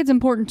 And I think it's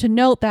important to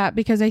note that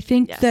because I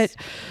think that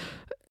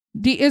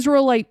the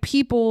Israelite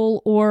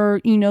people,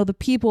 or, you know, the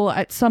people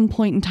at some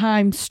point in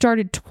time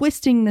started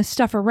twisting this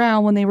stuff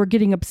around when they were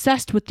getting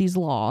obsessed with these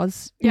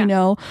laws, you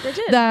know, they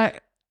did.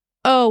 That,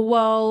 oh,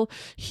 well,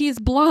 he's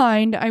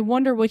blind. I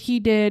wonder what he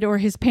did or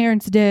his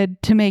parents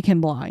did to make him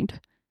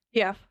blind.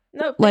 Yeah.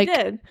 No, they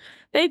did.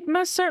 They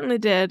most certainly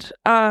did.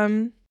 Let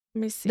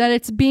me see.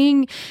 That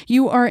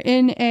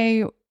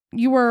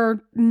you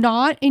are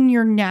not in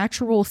your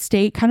natural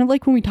state, kind of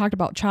like when we talked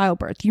about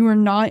childbirth. You are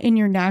not in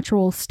your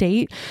natural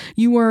state.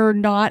 You are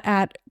not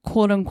at,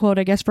 quote unquote,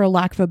 I guess for a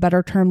lack of a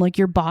better term, like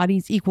your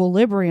body's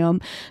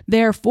equilibrium.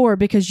 Therefore,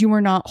 because you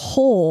were not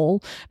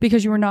whole,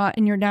 because you were not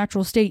in your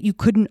natural state, you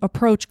couldn't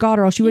approach God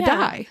or else you would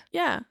die.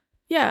 Yeah.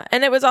 Yeah.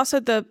 And it was also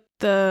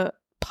the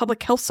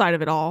public health side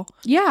of it all.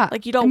 Yeah.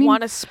 Like you don't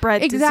want to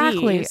spread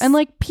disease. And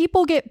like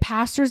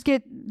pastors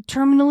get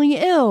terminally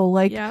ill.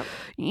 Like,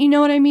 you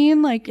know what I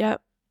mean? Like,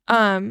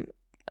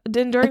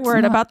 Enduring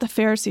word about the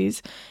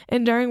Pharisees.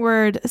 Enduring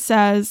word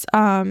says,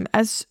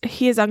 as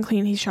he is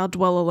unclean, he shall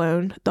dwell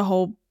alone. The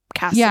whole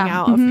casting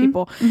out of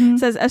people. It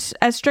says,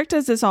 as strict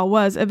as this all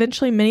was,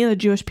 eventually many of the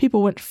Jewish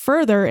people went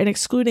further in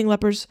excluding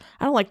lepers.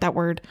 I don't like that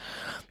word.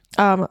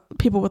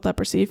 People with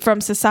leprosy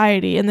from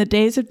society. In the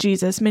days of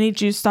Jesus, many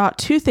Jews thought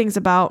two things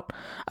about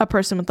a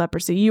person with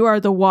leprosy. You are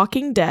the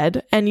walking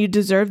dead, and you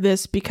deserve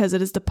this because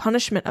it is the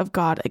punishment of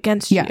God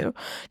against you.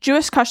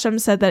 Jewish custom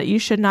said that you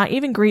should not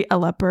even greet a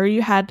leper.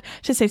 You had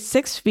to stay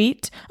 6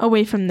 feet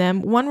away from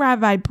them. One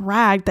rabbi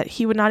bragged that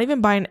he would not even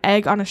buy an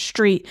egg on a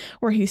street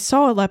where he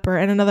saw a leper,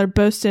 and another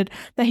boasted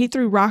that he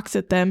threw rocks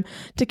at them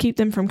to keep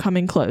them from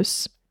coming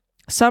close.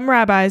 Some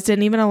rabbis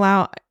didn't even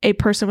allow a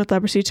person with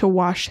leprosy to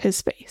wash his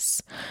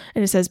face.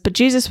 And it says, but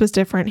Jesus was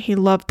different. He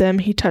loved them.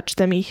 He touched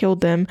them. He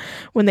healed them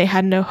when they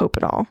had no hope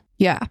at all.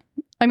 Yeah.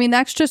 I mean,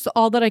 that's just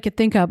all that I could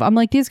think of. I'm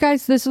like, these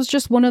guys, this was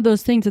just one of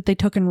those things that they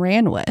took and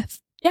ran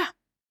with. Yeah.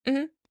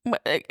 Mm-hmm.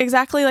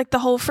 Exactly like the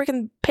whole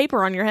freaking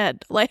paper on your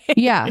head. Like,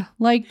 yeah.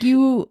 Like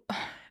you...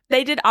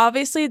 They did,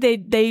 obviously, they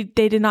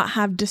did not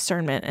have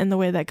discernment in the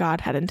way that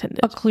God had intended.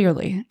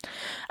 Clearly.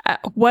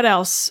 What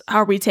else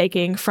are we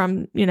taking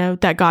from, you know,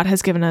 that God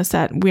has given us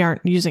that we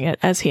aren't using it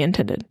as he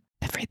intended?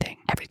 Everything.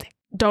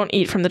 Don't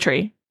eat from the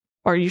tree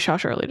or you shall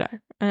surely die.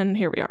 And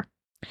here we are.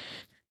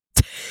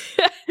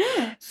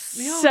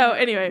 So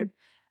anyway,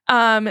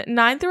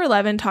 9 through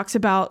 11 talks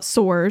about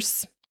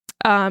sores.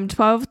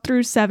 12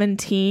 through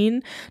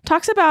 17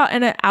 talks about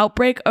an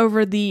outbreak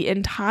over the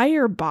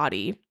entire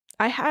body.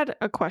 I had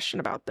a question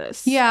about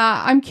this.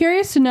 Yeah, I'm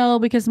curious to know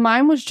because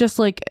mine was just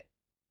like,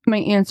 my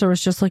answer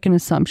was just like an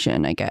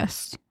assumption, I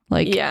guess.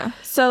 Like, yeah.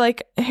 So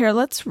like here,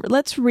 let's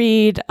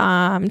read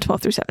 12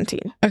 through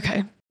 17.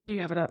 Okay. Do you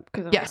have it up?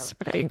 Yes.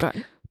 Okay, go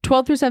ahead.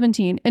 12 through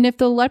 17. And if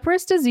the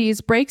leprous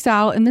disease breaks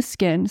out in the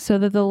skin so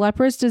that the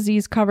leprous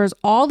disease covers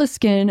all the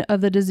skin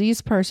of the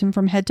diseased person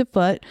from head to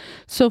foot,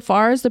 so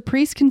far as the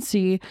priest can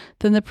see,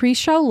 then the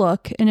priest shall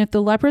look, and if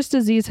the leprous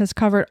disease has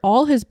covered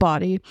all his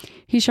body,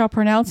 he shall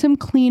pronounce him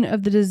clean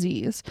of the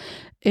disease.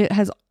 It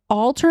has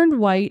all turned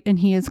white, and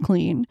he is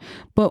clean.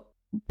 But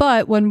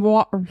when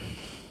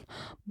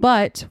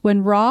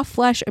raw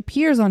flesh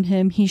appears on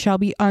him, he shall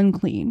be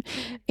unclean.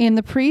 And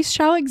the priest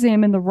shall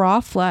examine the raw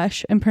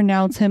flesh and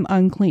pronounce him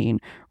unclean.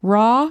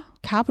 Raw,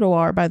 capital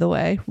R, by the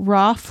way,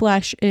 raw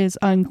flesh is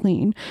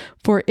unclean,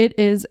 for it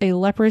is a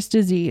leprous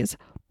disease.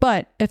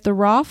 But if the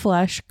raw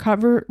flesh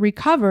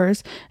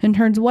recovers and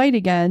turns white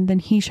again, then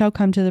he shall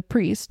come to the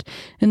priest.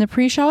 And the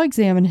priest shall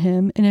examine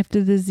him. And if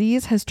the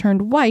disease has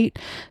turned white,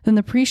 then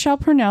the priest shall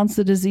pronounce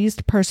the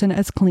diseased person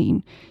as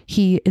clean.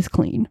 He is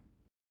clean.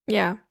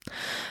 Yeah.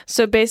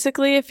 So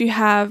basically, if you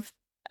have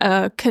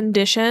a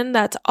condition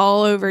that's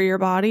all over your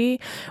body,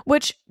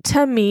 which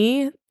to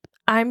me,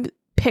 I'm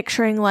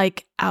picturing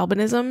like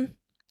albinism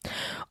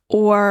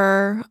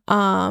or,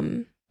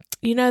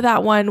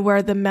 that one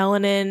where the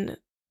melanin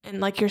and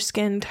like your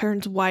skin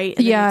turns white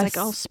and then it's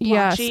like all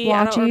splotchy.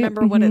 Yeah, I don't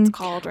remember what it's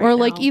called right or now.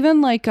 like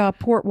even like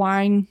port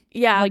wine,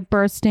 like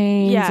birth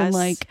stains and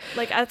like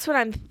that's what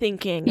I'm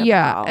thinking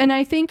yeah about. And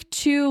I think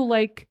too,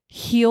 like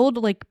healed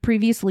like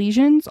previous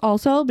lesions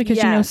also, because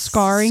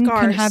scarring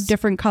can have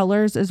different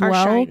colors as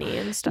well, shiny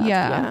and stuff.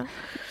 Yeah.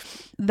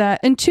 That,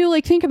 and two,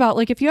 like think about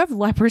like if you have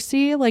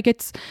leprosy, like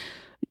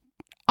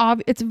I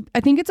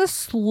think it's a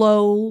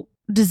slow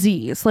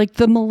disease, like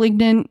the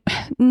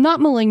not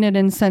malignant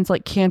in the sense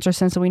like cancer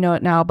sense that we know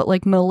it now, but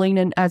like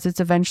malignant as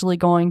it's eventually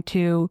going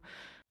to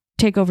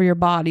take over your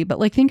body. But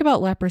like think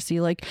about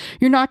leprosy, like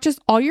you're not just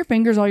all your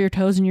fingers, all your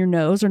toes, and your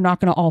nose are not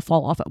going to all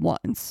fall off at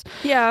once.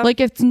 Yeah, like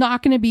it's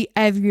not going to be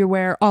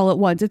everywhere all at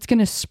once. It's going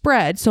to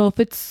spread. So if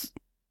it's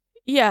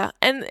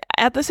and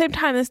at the same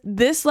time,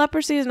 this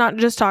leprosy is not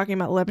just talking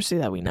about leprosy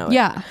that we know.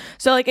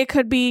 So like it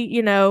could be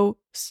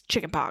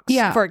chickenpox,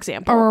 for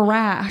example, or a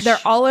rash. They're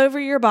all over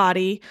your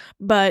body,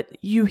 but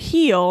you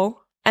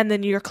heal and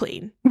then you're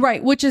clean,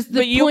 right? Which is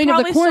the point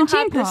of the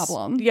quarantine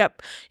problem.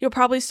 You'll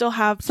probably still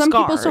have some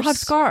scars. people still have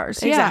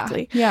scars.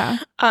 Exactly. Yeah.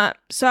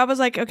 So I was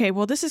like, okay,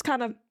 well, this is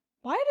kind of,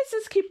 why does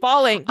this keep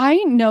falling?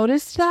 I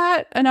noticed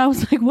that and I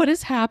was like, what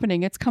is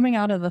happening? It's coming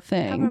out of the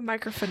thing. I have a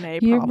microphone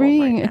problem right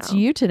now. It's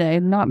you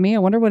today, not me. I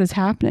wonder what is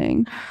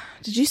happening.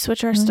 Did you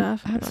switch our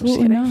stuff?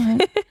 Absolutely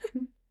not.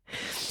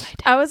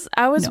 I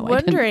was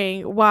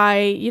wondering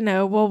why,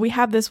 we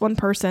have this one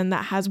person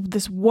that has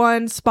this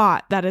one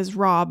spot that is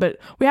raw, but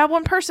we have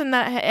one person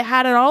that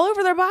had it all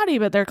over their body,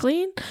 but they're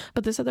clean,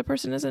 but this other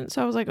person isn't.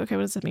 So I was like, okay,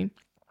 what does that mean?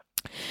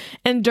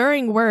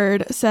 Enduring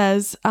Word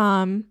says,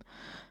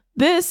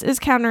 this is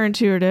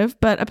counterintuitive,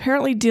 but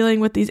apparently dealing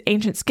with these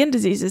ancient skin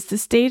diseases, the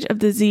stage of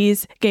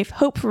disease gave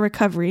hope for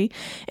recovery.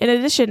 In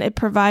addition, it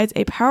provides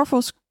a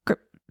powerful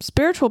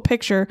spiritual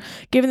picture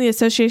given the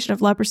association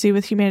of leprosy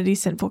with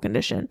humanity's sinful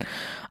condition.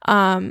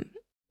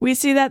 We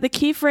see that the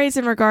key phrase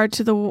in regard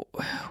to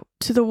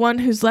the one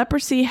whose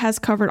leprosy has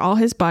covered all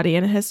his body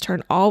and it has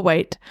turned all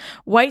white.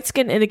 White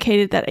skin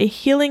indicated that a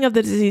healing of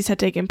the disease had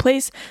taken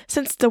place,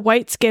 since the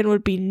white skin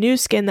would be new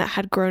skin that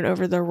had grown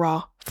over the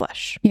raw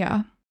flesh.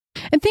 Yeah.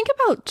 And think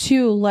about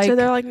too, like, so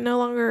they're like no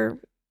longer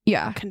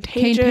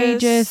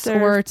contagious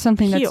or it's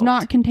something healed. That's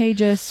not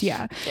contagious.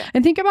 Yeah.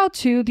 And think about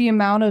too the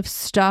amount of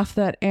stuff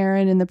that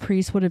Aaron and the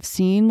priest would have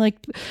seen. Like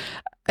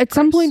at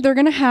some point they're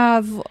gonna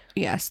have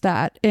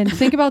that. And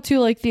think about too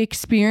like the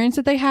experience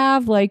that they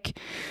have. Like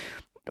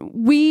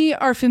we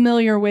are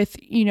familiar with,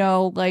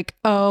 like,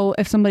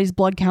 if somebody's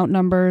blood count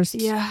numbers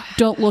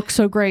don't look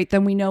so great,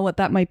 then we know what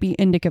that might be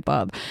indicative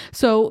of.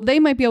 So they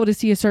might be able to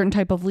see a certain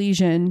type of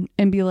lesion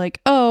and be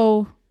like,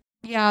 oh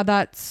yeah,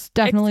 that's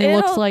definitely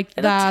looks like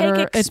that,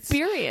 or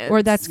experience,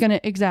 or that's gonna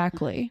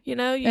exactly.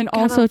 And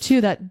also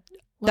too that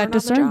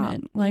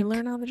discernment, like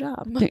learn on the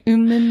job. The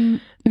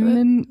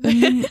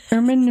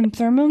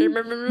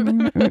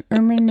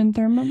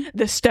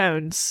the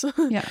stones.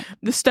 Yeah,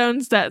 the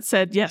stones that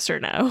said yes or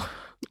no.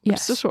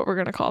 Yes, this is what we're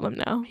gonna call them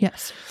now.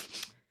 Yes.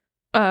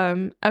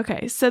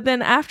 Okay. So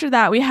then after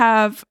that, we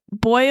have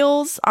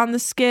boils on the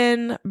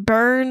skin,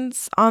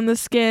 burns on the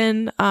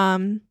skin,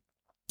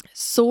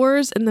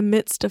 sores in the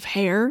midst of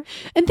hair.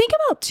 And think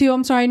about too,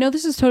 I'm sorry, I know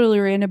this is totally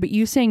random, but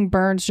you saying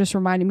burns just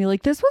reminded me,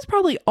 like, this was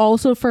probably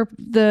also for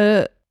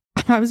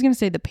I was going to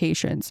say the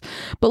patients,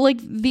 but like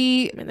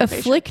the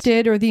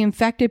afflicted or the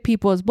infected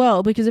people as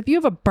well, because if you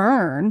have a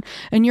burn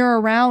and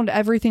you're around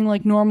everything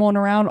like normal and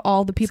around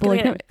all the people,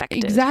 like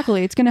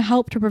exactly, it's going to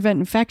help to prevent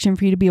infection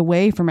for you to be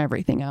away from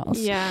everything else.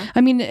 Yeah. I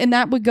mean, and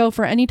that would go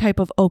for any type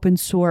of open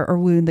sore or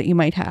wound that you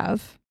might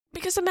have.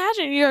 Because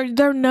imagine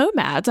they're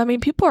nomads. I mean,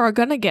 people are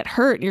going to get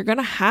hurt. You're going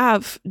to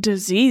have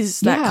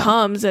disease that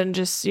comes and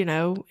just,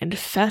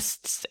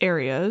 infests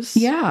areas.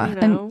 Yeah.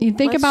 And you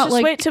think about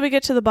just wait till we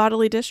get to the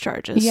bodily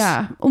discharges.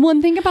 Yeah. Well,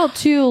 and think about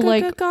too,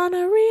 like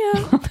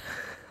gonorrhea.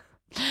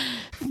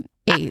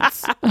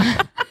 AIDS.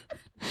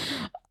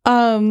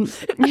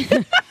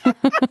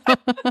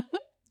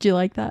 Do you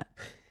like that?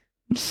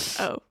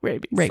 Oh,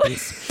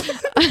 rabies.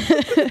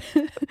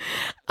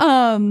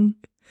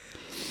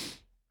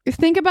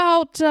 Think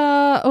about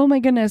oh my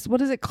goodness,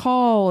 what is it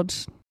called?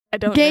 I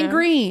don't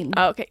gangrene.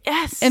 know. Oh, okay.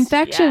 Yes.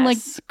 Infection, like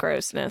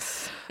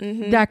grossness.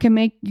 Mm-hmm. That can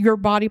make your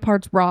body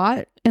parts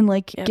rot and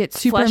like get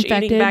super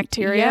infected.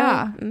 Bacteria.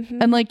 Yeah.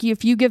 Mm-hmm. And like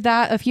if you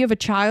have a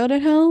child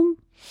at home,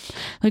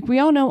 like we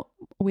all know,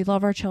 we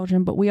love our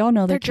children, but we all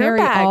know they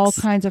carry all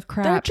kinds of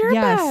crap. They're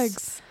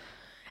germ-bags.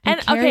 And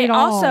okay,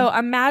 also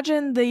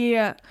imagine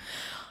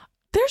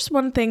there's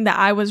one thing that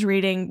I was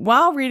reading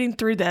while reading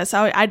through this.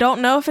 I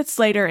don't know if it's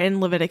later in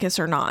Leviticus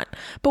or not,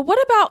 but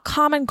what about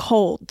common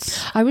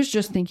colds? I was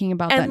just thinking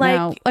about that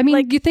now. I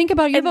mean, you think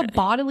about, you have a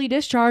bodily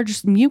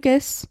discharge,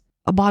 mucus,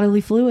 a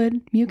bodily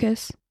fluid,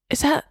 mucus. Is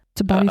that?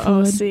 It's a body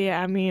fluid. See,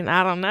 I mean,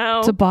 I don't know.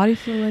 It's a body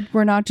fluid.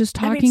 We're not just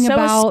talking so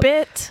about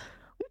spit.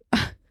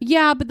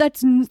 Yeah, but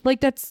that's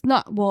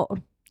not, well,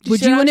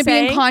 would you want to be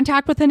in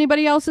contact with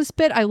anybody else's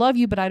spit? I love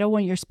you, but I don't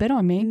want your spit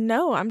on me.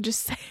 No, I'm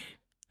just saying.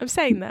 I'm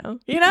saying though,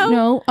 you know?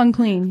 No,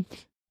 unclean.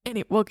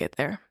 Anyway, we'll get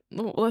there.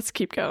 Let's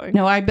keep going.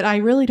 No, but I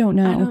really don't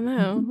know. I don't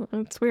know.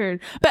 It's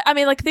weird. But I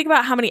mean, like, think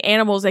about how many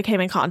animals they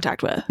came in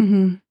contact with.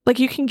 Mm-hmm. Like,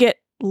 you can get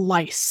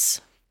lice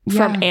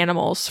from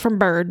animals, from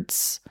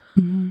birds,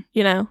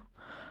 you know?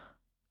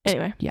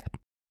 Anyway. Yeah.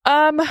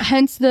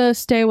 Hence the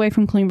stay away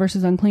from clean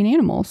versus unclean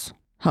animals.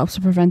 Helps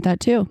to prevent that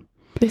too.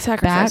 They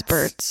sacrifice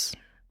birds.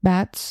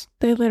 Bats.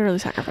 They literally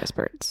sacrifice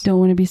birds. Don't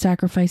want to be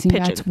sacrificing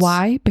bats.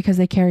 Why? Because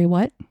they carry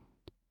what?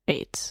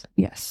 AIDS.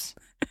 Yes.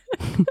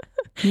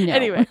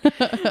 Anyway.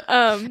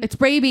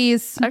 It's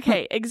rabies.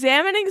 Okay.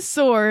 Examining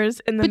sores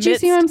in the midst you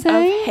see what I'm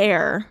saying? Of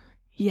hair.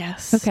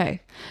 Yes.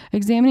 Okay.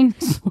 Examining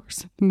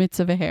sores in the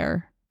midst of a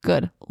hair.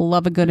 Good.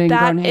 Love a good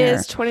ingrown hair. That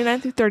is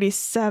 29 through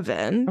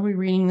 37. Are we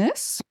reading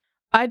this?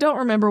 I don't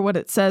remember what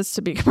it says,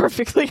 to be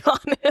perfectly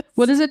honest.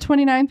 What is it,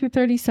 29 through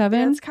 37?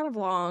 Yeah, it's kind of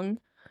long.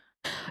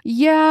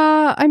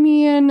 Yeah, I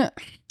mean...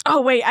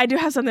 Oh, wait, I do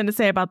have something to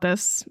say about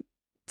this.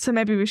 So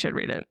maybe we should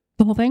read it.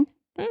 The whole thing?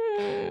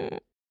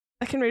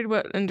 I can read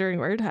what Enduring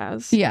Word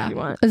has. Yeah. If you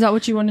want. Is that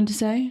what you wanted to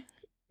say?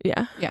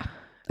 Yeah. Yeah.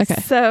 Okay.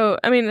 So,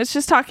 I mean, it's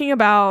just talking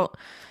about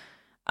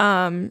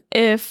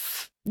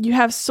if you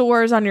have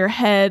sores on your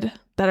head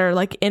that are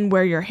like in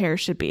where your hair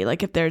should be.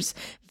 Like if there's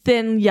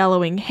thin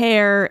yellowing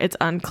hair, it's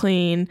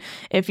unclean.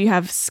 If you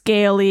have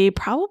scaly,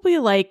 probably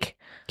like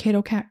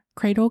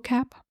cradle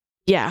cap.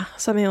 Yeah,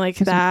 something like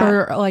that.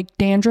 Or like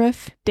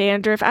dandruff.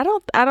 I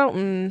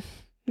don't.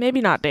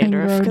 Maybe not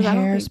dandruff because I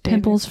don't think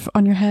pimples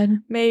on your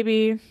head.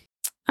 Maybe.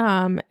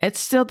 It's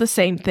still the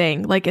same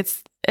thing. Like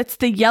it's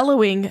the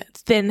yellowing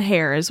thin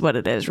hair is what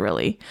it is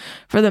really,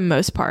 for the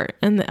most part,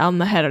 and on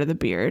the head or the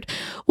beard.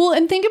 Well,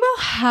 and think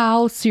about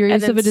how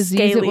serious of a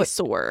disease it would.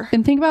 Sore.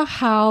 And think about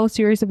how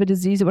serious of a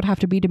disease it would have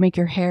to be to make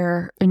your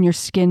hair and your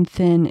skin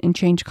thin and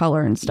change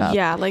color and stuff.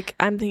 Yeah, like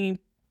I'm thinking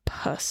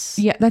pus.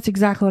 Yeah, that's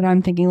exactly what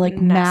I'm thinking. Like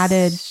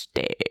matted.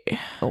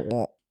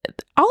 All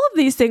of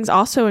these things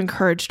also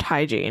encouraged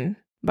hygiene,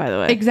 by the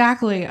way.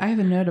 Exactly. I have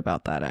a note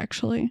about that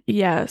actually.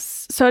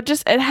 Yes. So it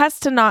has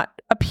to not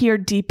appear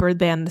deeper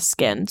than the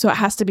skin. So it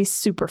has to be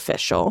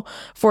superficial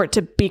for it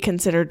to be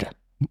considered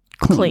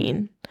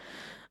clean.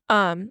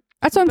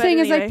 That's what I'm saying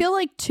anyway. Is I feel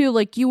like too,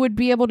 like you would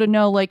be able to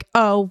know like,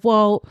 oh,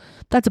 well,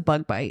 that's a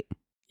bug bite.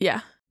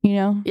 Yeah. You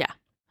know? Yeah.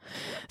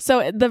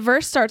 So the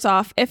verse starts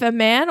off, if a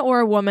man or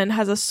a woman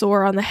has a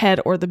sore on the head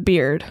or the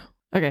beard.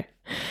 Okay.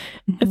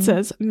 It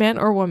says, man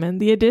or woman.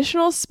 The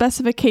additional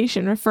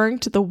specification referring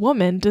to the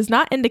woman does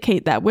not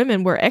indicate that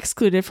women were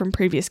excluded from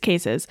previous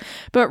cases,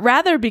 but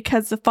rather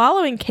because the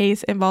following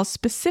case involves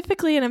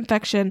specifically an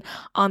infection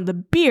on the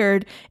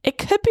beard, it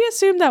could be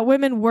assumed that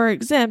women were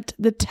exempt.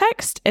 The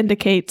text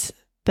indicates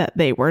that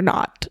they were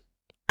not.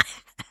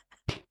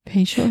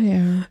 Facial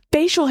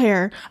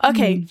hair.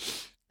 Okay.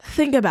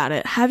 Think about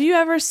it. Have you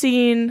ever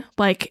seen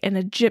like an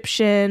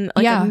Egyptian,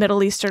 like a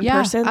Middle Eastern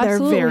person?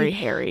 Absolutely. They're very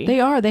hairy. They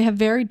are. They have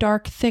very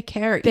dark, thick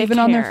hair, even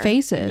on their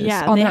faces,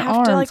 on their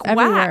arms, to, like,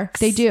 everywhere.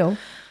 Wax, they do.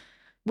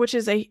 Which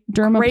is a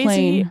dermaplane.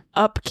 Crazy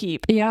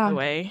upkeep. Yeah. By the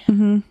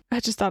way. I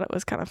just thought it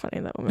was kind of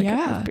funny that women could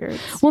have beards.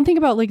 Well, think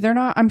about like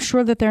I'm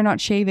sure that they're not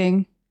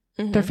shaving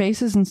their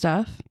faces and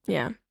stuff.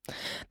 Yeah.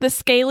 The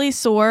scaly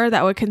sore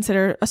that would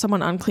consider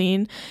someone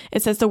unclean,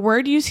 it says the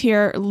word used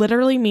here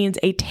literally means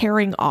a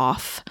tearing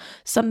off,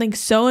 something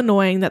so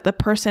annoying that the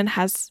person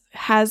has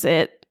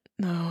it.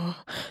 No,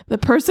 the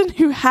person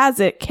who has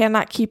it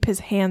cannot keep his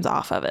hands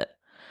off of it.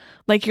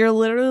 Like you're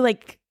literally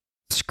like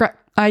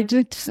I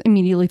just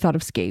immediately thought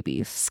of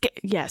scabies.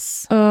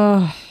 Yes.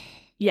 Ugh.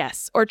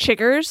 Yes. Or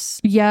chiggers.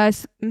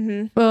 Yes.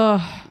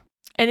 Ugh.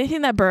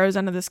 Anything that burrows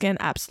under the skin,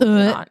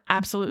 absolutely not.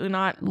 Absolutely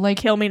not. Like,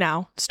 kill me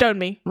now. Stone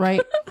me.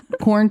 Right.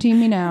 Quarantine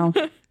me now.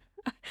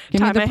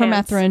 Give me the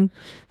permethrin.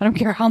 I don't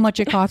care how much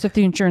it costs if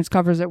the insurance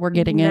covers it. We're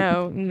getting it.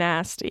 No,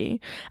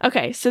 nasty.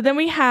 Okay, so then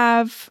we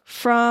have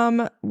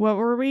from, what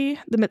were we?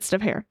 The midst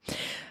of hair.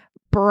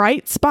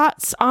 Bright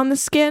spots on the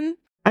skin.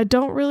 I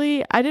didn't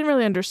really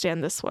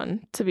understand this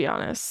one, to be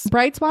honest.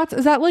 Bright spots?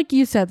 Is that like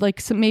you said,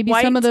 like maybe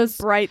some of those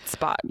bright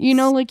spots? You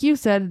know, like you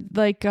said,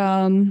 like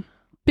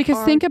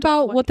Because think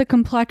about what the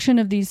complexion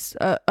of these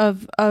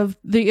of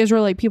the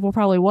Israelite people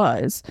probably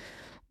was.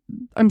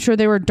 I'm sure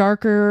they were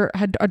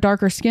had a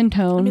darker skin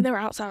tone. I mean, they were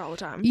outside all the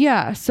time.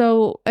 Yeah,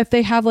 so if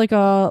they have like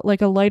a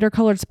lighter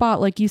colored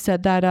spot, like you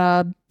said,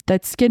 that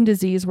skin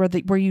disease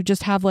where you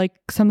just have like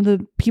some of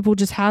the people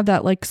just have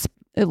that like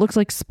it looks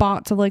like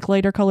spots of like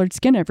lighter colored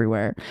skin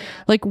everywhere,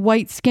 like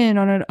white skin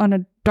on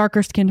a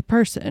darker skinned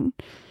person.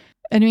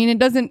 I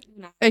mean,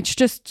 it's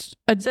just...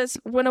 It says,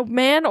 when a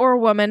man or a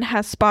woman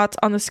has spots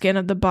on the skin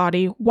of the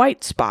body,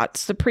 white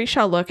spots, the priest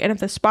shall look, and if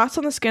the spots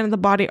on the skin of the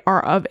body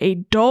are of a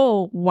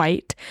dull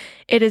white,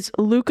 it is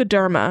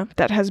leukoderma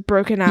that has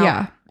broken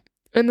out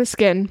in the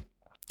skin.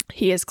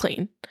 He is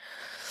clean.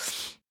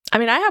 I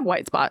mean, I have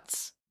white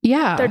spots.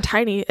 Yeah. They're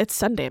tiny. It's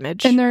sun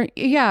damage. And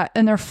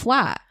they're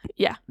flat.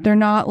 Yeah. They're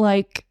not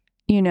like,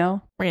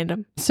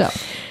 random. So.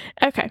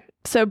 Okay.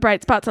 So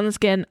bright spots on the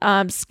skin.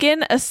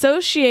 Skin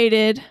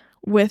associated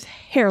with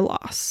hair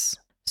loss.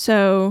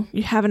 So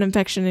you have an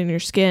infection in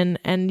your skin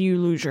and you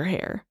lose your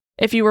hair.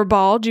 If you were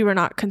bald, you were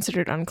not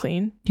considered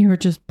unclean. You were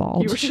just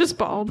bald. You were just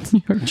bald.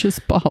 You were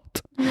just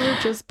bald.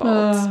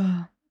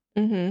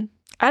 Mm-hmm.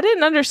 I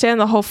didn't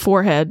understand the whole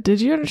forehead.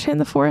 Did you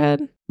understand the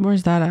forehead?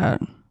 Where's that at?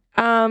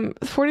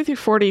 40 through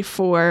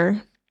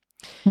 44.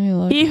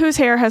 He whose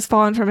hair has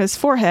fallen from his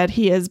forehead,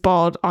 he is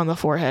bald on the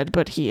forehead,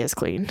 but he is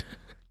clean.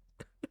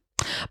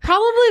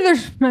 Probably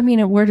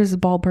where does a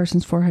bald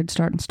person's forehead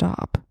start and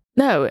stop?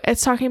 No,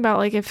 it's talking about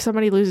like if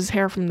somebody loses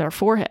hair from their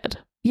forehead.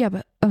 Yeah,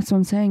 but that's what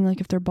I'm saying. Like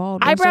if they're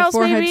bald, eyebrows,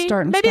 their forehead maybe?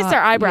 Start and maybe stop. It's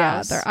their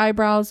eyebrows. Yeah, their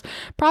eyebrows,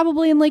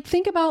 probably. And like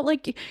think about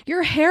like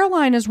your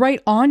hairline is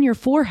right on your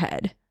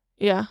forehead.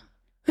 Yeah,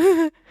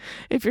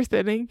 if you're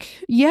thinning.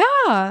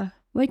 Yeah,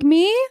 like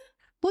me.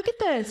 Look at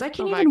this. I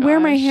can't even wear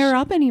my hair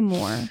up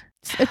anymore.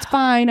 It's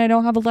fine. I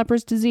don't have a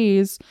leprous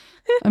disease.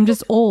 I'm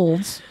just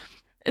old.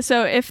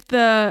 So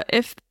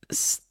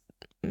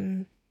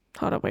hold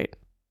on, wait.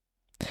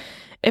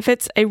 If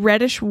it's a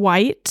reddish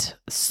white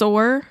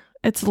sore,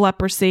 it's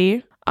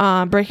leprosy,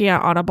 breaking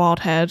out on a bald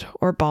head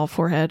or bald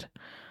forehead.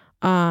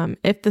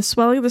 If the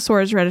swelling of the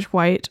sore is reddish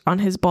white on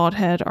his bald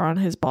head or on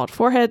his bald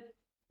forehead,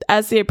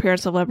 as the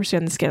appearance of leprosy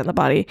on the skin of the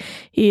body,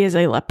 he is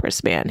a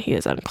leprous man. He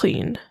is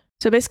unclean.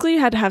 So basically, you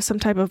had to have some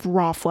type of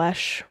raw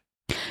flesh.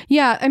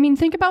 Yeah, I mean,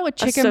 think about what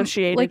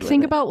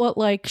think about what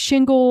like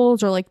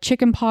shingles or like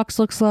chicken pox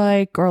looks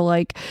like, or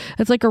like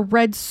it's like a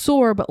red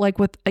sore, but like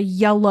with a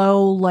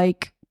yellow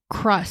like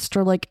crust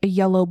or like a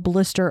yellow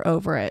blister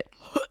over it.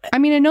 I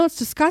mean, I know it's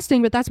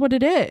disgusting, but that's what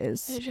it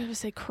is. Did you have to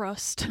say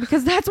crust?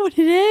 Because that's what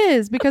it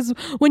is. Because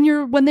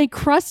when they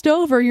crust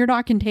over, you're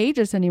not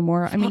contagious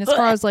anymore. I mean, as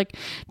far as like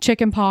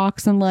chicken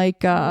pox and like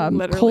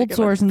cold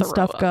sores and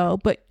stuff go.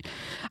 But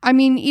I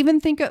mean,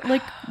 even think of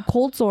like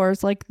cold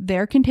sores, like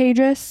they're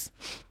contagious,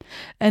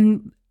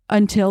 and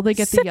until they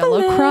get the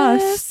yellow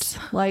crust,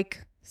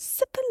 like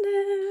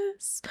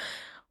syphilis.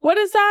 What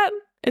is that?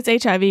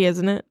 It's HIV,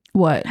 isn't it?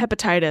 What?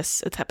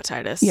 Hepatitis. It's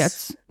hepatitis.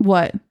 Yes.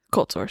 What?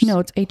 Cold sores. No,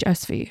 it's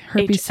HSV.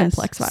 Herpes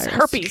simplex virus.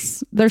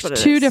 Herpes. There's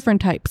two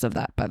different types of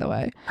that, by the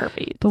way.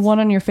 Herpes. The one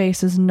on your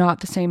face is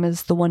not the same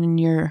as the one in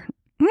your...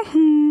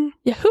 Mm-hmm.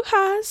 Yeah, who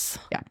has?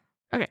 Yeah.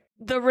 Okay.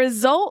 The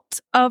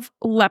result of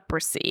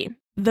leprosy.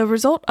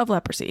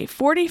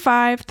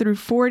 45 through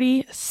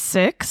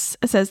 46.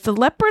 It says, the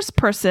leprous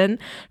person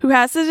who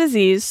has the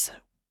disease...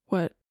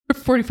 What?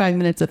 45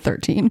 minutes at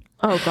 13.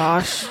 Oh,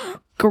 gosh.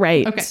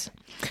 Great. Okay.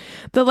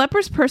 The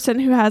leprous person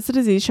who has the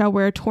disease shall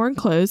wear torn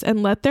clothes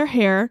and let the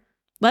hair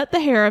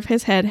of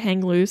his head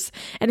hang loose,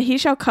 and he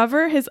shall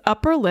cover his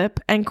upper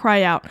lip and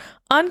cry out,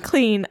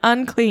 unclean,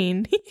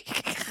 unclean.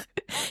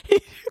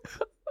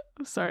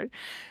 I'm sorry.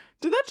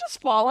 Did that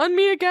just fall on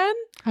me again?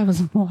 I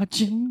wasn't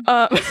watching.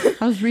 I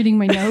was reading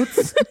my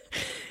notes.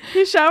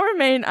 He shall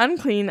remain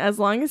unclean as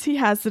long as he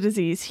has the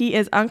disease. He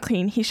is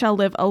unclean. He shall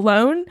live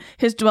alone.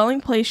 His dwelling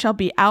place shall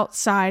be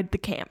outside the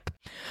camp.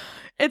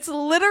 It's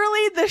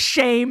literally the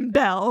shame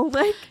bell.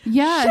 Like,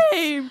 yes.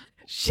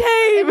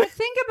 Shame. And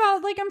think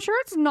about, like, I'm sure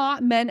it's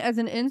not meant as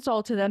an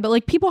insult to them, but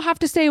like people have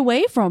to stay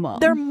away from them.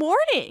 They're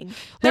mourning.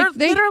 They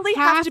literally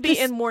have to be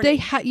in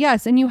mourning.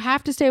 Yes, and you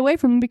have to stay away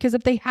from them because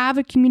if they have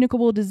a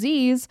communicable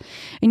disease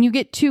and you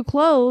get too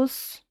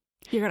close,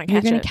 you're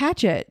gonna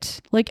catch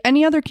it. Like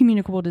any other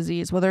communicable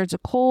disease, whether it's a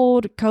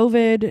cold,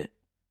 COVID,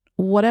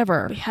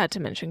 whatever. We had to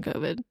mention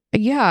COVID.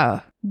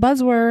 Yeah.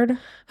 Buzzword.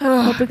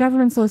 Hope the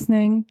government's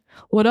listening.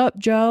 What up,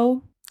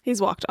 Joe?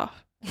 He's walked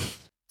off.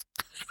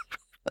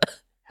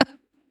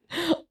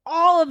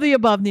 All of the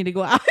above need to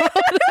go out.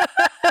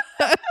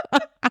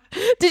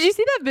 Did you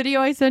see that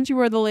video I sent you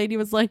where the lady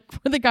was like,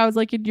 where the guy was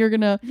like, you're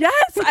gonna...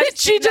 Yes!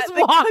 She just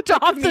walked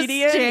off the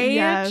stage.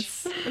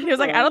 Yes. And he was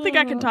like, I don't think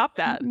I can top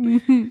that.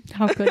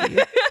 How could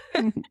you?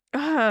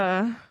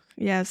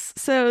 Yes.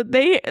 So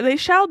they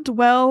shall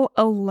dwell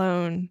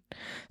alone.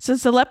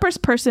 Since the leprous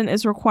person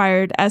is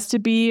required as to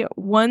be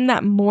one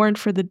that mourned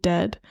for the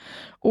dead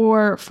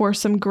or for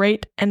some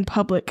great and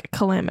public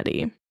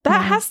calamity.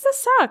 That has to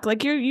suck.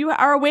 Like you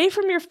are away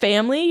from your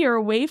family, you're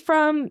away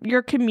from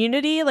your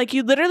community. Like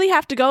you literally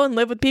have to go and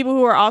live with people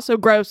who are also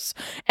gross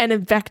and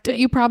infected. But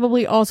you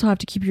probably also have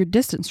to keep your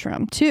distance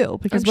from too,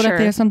 because what if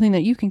they have something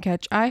that you can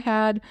catch? I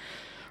had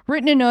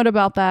written a note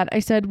about that. I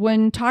said,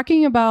 when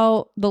talking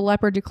about the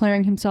leper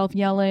declaring himself,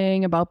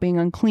 yelling about being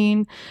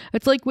unclean,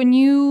 it's like when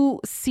you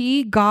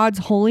see God's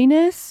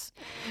holiness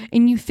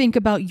and you think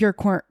about your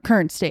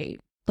current state,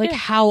 like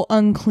how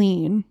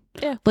unclean.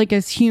 Yeah. Like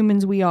as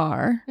humans we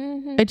are.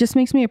 It just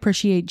makes me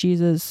appreciate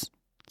Jesus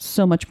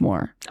so much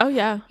more. Oh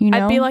yeah. You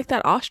know? I'd be like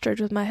that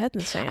ostrich with my head in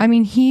the sand. I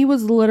mean, he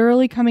was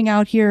literally coming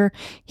out here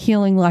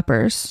healing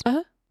lepers.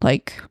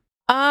 Like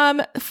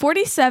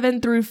 47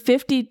 through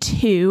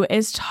 52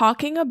 is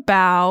talking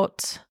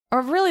about,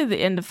 or really the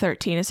end of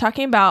 13 is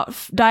talking about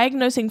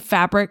diagnosing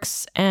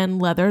fabrics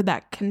and leather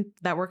that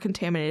were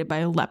contaminated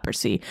by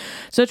leprosy.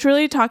 So it's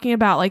really talking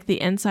about like the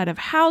inside of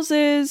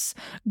houses,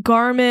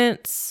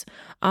 garments,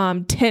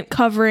 tent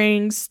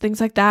coverings, things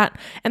like that.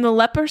 And the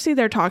leprosy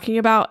they're talking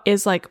about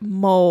is like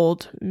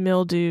mold,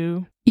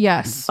 mildew,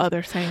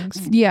 other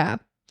things. Yeah,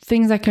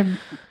 things that can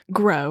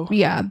grow.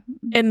 Yeah,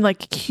 in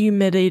like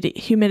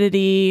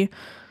humidity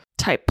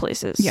type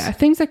places. Yeah,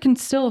 things that can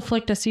still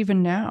afflict us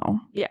even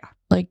now. Yeah.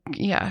 Like,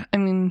 yeah, I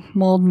mean,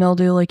 mold,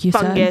 mildew, like you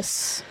said.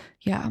 Fungus.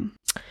 Yeah.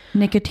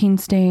 Nicotine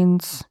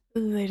stains.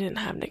 They didn't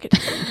have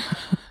nicotine.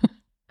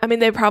 I mean,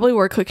 they probably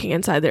were cooking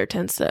inside their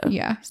tents, though.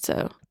 Yeah.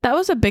 So that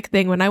was a big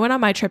thing. When I went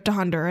on my trip to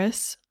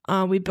Honduras,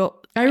 we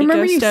built I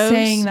remember you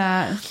saying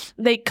that.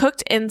 They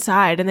cooked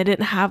inside, and they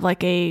didn't have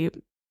like a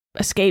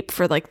escape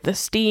for like the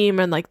steam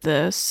and like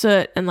the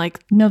soot and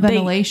like no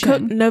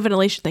ventilation. No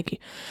ventilation. Thank you.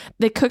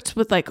 They cooked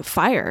with like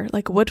fire,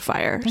 like wood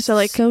fire. That's so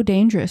like so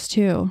dangerous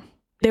too.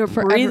 They were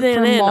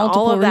breathing in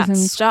all of that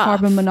stuff.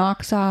 Carbon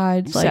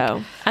monoxide. Like,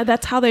 so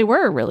that's how they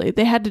were, really.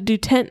 They had to do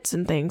tents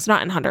and things.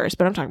 Not in Honduras,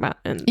 but I'm talking about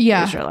in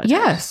Israel.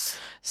 Yes.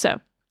 So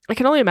I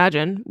can only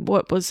imagine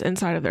what was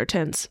inside of their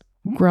tents.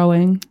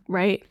 Growing.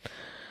 Right.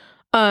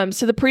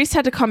 So the priest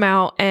had to come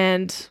out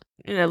and,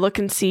 look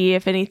and see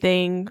if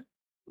anything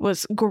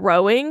was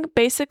growing,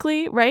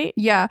 basically, right?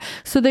 Yeah.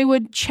 So they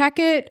would check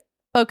it.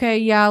 Okay,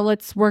 yeah,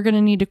 we're going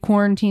to need to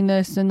quarantine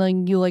this. And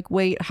then you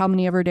wait how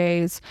many ever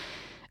days.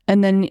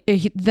 And then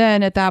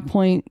at that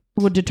point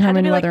would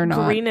determine whether or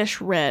not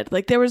greenish red.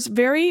 Like there's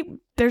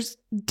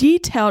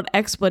detailed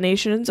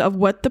explanations of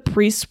what the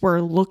priests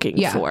were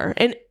looking for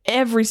in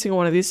every single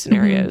one of these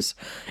scenarios.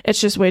 It's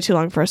just way too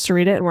long for us to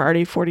read it, and we're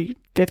already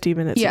 50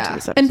 minutes into this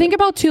episode. And think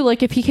about too,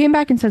 if he came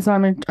back and said, so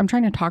I'm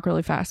trying to talk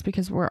really fast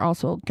because we're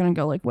also gonna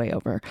go way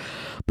over.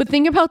 But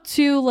think about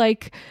too,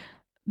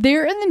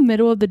 they're in the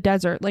middle of the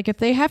desert. If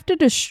they have to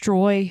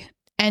destroy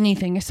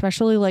anything,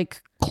 especially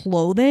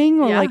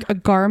clothing or a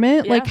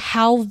garment,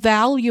 how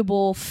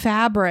valuable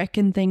fabric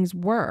and things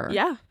were.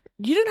 Yeah.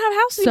 You didn't have a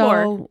house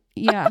anymore.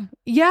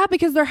 Yeah,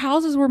 because their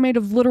houses were made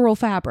of literal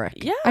fabric.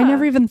 Yeah. I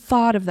never even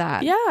thought of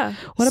that. Yeah.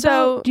 What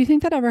about, do you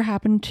think that ever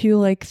happened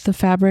to the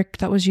fabric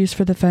that was used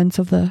for the fence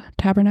of the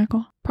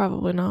tabernacle?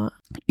 Probably not.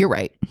 You're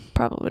right.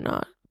 Probably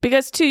not.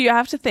 Because too, you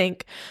have to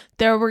think,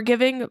 they were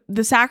giving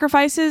the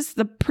sacrifices,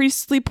 the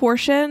priestly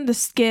portion, the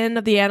skin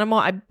of the animal.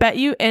 I bet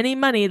you any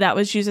money that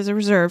was used as a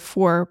reserve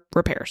for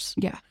repairs.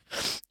 Yeah.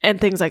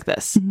 And things like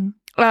this.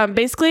 Mm-hmm.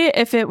 Basically,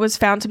 if it was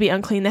found to be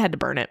unclean, they had to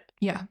burn it.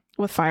 Yeah.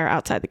 With fire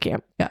outside the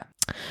camp. Yeah.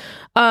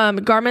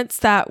 Garments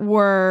that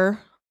were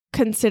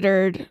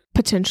considered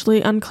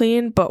potentially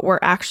unclean, but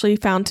were actually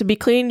found to be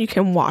clean, you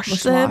can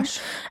wash them.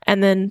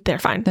 And then they're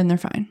fine.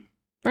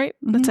 Right?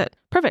 Mm-hmm. That's it.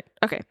 Perfect.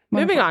 Okay.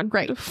 Moving on.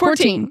 Great.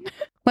 14.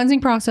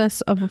 Cleansing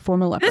process of a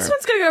former leper. This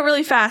one's going to go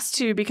really fast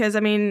too, because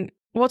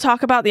we'll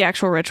talk about the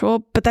actual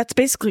ritual, but that's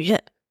basically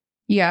it.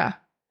 Yeah.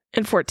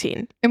 In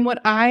 14. And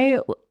what I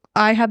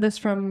had this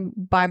from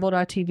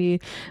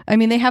Bible.tv.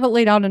 They have it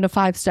laid out into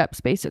 5 steps,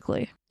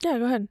 basically. Yeah,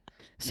 go ahead.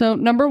 So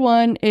number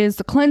 1 is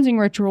the cleansing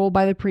ritual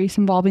by the priest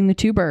involving the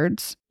 2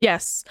 birds.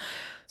 Yes.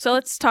 So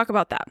let's talk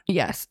about that.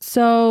 Yes.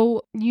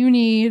 So you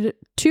need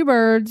 2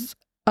 birds,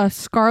 a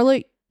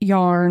scarlet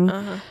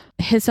yarn,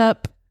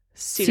 hyssop,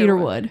 cedar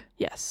wood.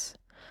 Yes.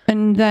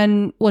 And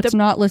then what's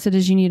not listed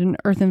is you need an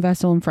earthen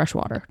vessel and fresh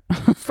water.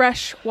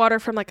 Fresh water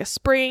from a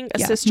spring, a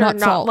cistern,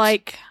 not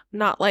like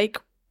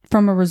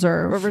from a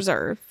reserve. A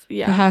reserve.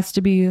 Yeah. It has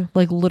to be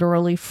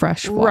literally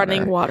fresh water.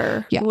 Running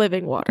water. Yeah.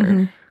 Living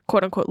water.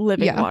 Quote unquote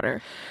living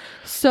water.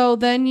 So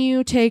then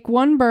you take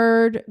 1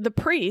 bird. The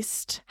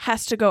priest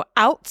has to go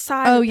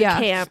outside of the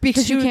camp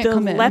because to you can't the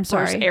come in.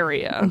 lepers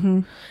area.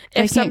 Mm-hmm.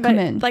 They can't come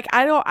in.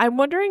 I'm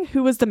wondering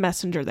who was the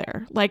messenger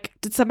there.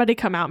 Did somebody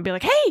come out and be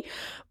like, hey,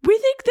 we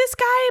think this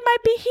guy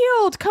might be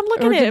healed. Come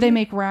look at him. Did they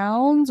make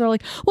rounds? Or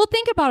well,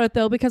 think about it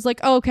though, because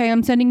okay,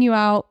 I'm sending you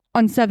out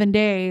on 7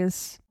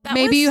 days.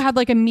 Maybe you had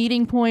a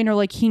meeting point,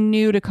 or he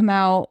knew to come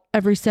out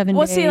every 7 days.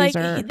 Well,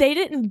 see, they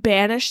didn't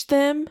banish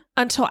them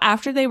until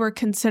after they were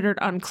considered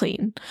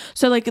unclean.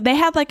 So they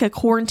had a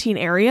quarantine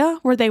area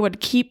where they would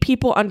keep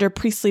people under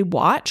priestly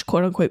watch,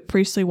 quote unquote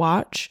priestly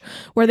watch,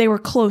 where they were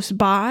close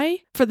by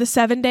for the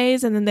 7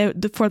 days, and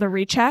then for the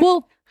recheck.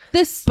 Well,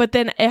 But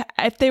then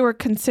if they were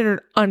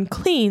considered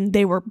unclean,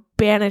 they were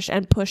banished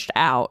and pushed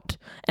out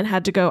and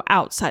had to go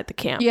outside the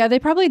camp. Yeah, they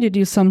probably did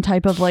do some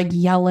type of like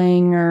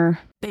yelling or...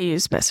 They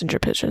used messenger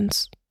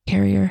pigeons.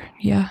 Carrier.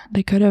 Yeah,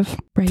 they could have.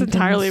 It's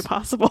entirely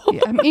possible.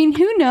 Yeah, I mean,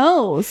 who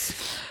knows?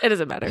 It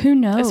doesn't matter. Who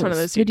knows? It's one of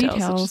those details.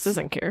 It just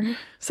doesn't care.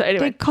 So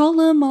anyway. They call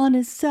him on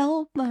his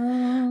cell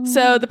phone.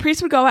 So the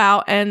priest would go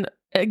out and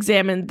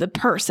examine the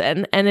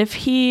person. And if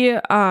he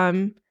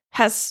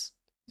has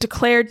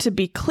declared to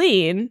be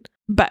clean,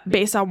 but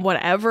based on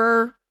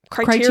whatever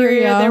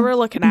criteria they were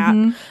looking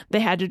at, they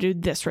had to do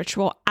this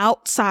ritual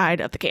outside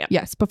of the camp.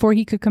 Yes, before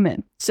he could come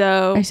in.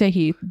 So I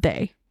say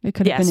they. It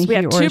could have been a he we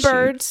have or two a she.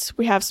 birds,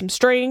 we have some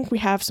string, we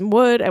have some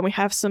wood, and we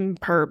have some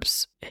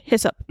herbs.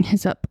 Hyssop.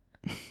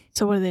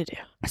 So what do they do?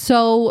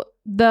 So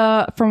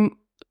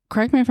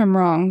correct me if I'm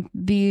wrong,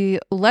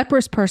 the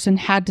leprous person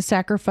had to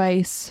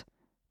sacrifice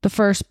the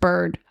first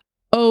bird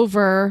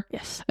over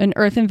an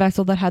earthen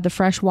vessel that had the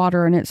fresh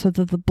water in it, so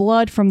that the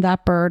blood from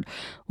that bird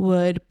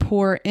would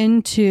pour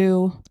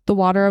into the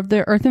water of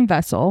the earthen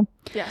vessel.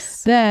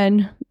 Yes.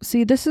 Then,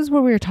 see, this is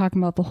where we were talking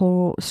about the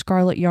whole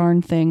scarlet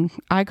yarn thing.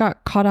 I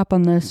got caught up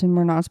on this, and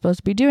we're not supposed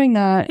to be doing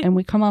that. And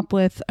we come up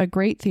with a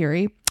great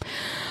theory,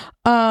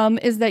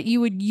 is that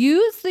you would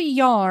use the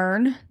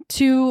yarn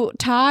to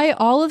tie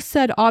all of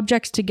said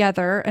objects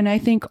together, and I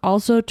think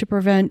also to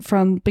prevent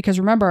because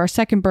remember, our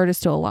second bird is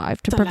still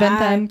alive, to prevent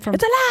them from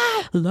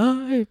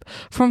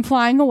from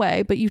flying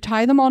away. But you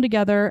tie them all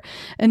together,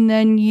 and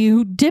then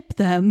you dip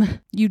them.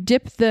 You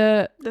dip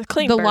the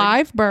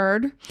live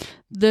bird,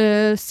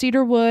 the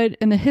cedar wood,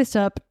 and the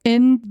hyssop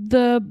in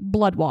the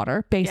blood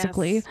water,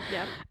 basically. Yes.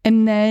 Yep.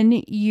 And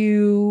then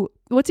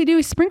what's he do?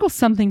 He sprinkles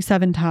something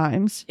 7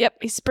 times. Yep,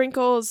 he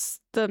sprinkles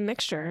the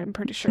mixture, I'm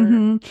pretty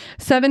sure.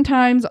 7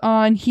 times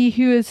on he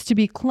who is to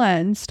be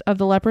cleansed of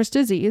the leprous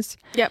disease.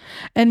 Yep.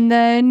 And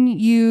then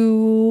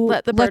you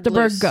let the bird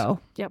go.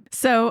 Yep.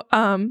 So,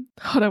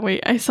 hold on,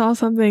 wait. I saw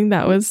something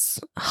that was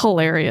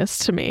hilarious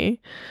to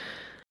me.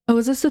 Oh,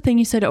 is this the thing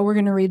you said, we're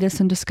going to read this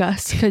and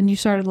discuss? And you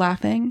started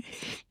laughing?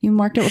 You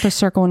marked it with a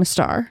circle and a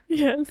star.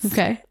 Yes.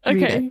 Okay.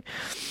 Okay.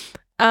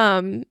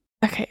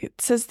 Okay, it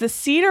says the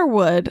cedar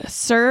wood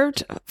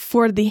served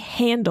for the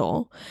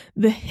handle,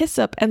 the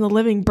hyssop and the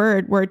living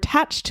bird were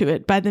attached to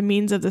it by the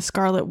means of the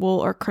scarlet wool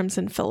or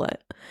crimson fillet.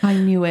 I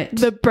knew it.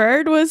 The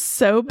bird was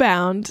so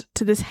bound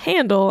to this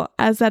handle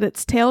as that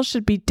its tail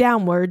should be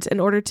downwards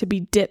in order to be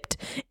dipped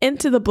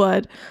into the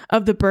blood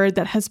of the bird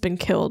that has been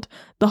killed.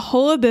 The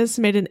whole of this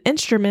made an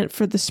instrument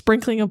for the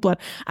sprinkling of blood.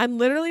 I'm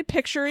literally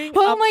picturing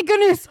my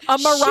goodness, a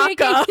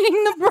maraca.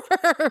 Shaking the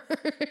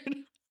bird.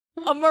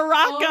 A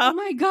maraca. Oh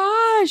my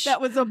gosh. That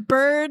was a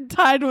bird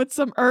tied with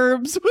some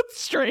herbs with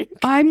string.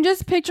 I'm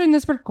just picturing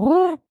this bird.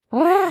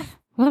 How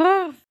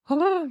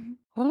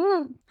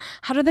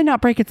did they not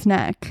break its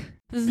neck?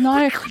 This is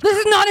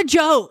not a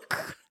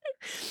joke.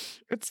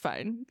 It's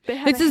fine.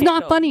 This is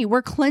not funny.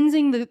 We're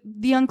cleansing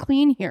the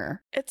unclean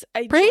here.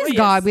 Praise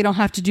God we don't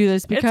have to do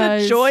this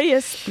because... It's a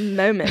joyous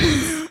moment.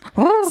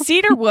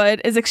 Cedar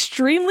wood is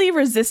extremely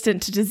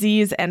resistant to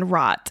disease and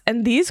rot,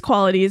 and these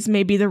qualities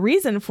may be the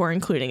reason for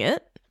including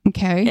it.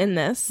 Okay. In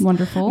this.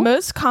 Wonderful.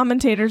 Most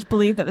commentators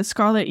believe that the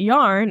scarlet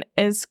yarn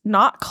is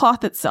not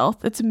cloth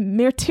itself. Its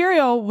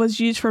material was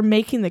used for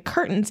making the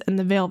curtains and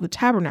the veil of the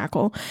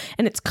tabernacle,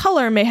 and its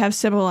color may have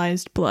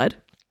symbolized blood.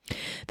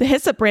 The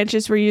hyssop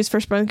branches were used for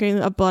sprinkling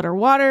of blood or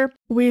water.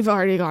 We've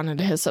already gone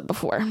into hyssop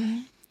before.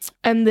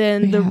 And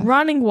then the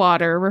running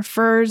water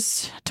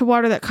refers to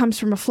water that comes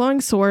from a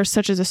flowing source,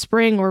 such as a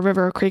spring or a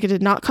river or creek. It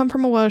did not come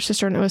from a well or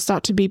cistern. It was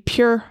thought to be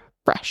pure,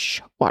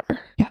 fresh water.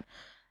 Yeah.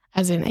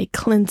 As in a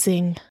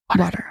cleansing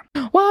water.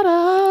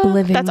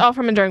 Living. That's all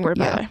from Enduring Word,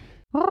 by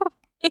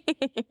the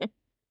way.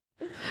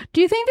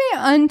 Do you think they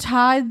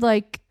untied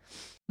like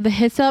the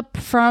hyssop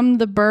from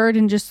the bird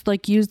and just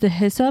like used the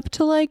hyssop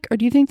to or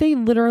do you think they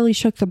literally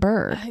shook the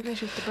bird? I think they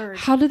shook the bird.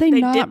 How did they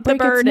not dipped break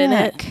the bird its in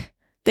neck? it?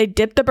 They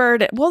dipped the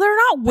bird. Well, they're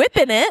not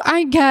whipping it.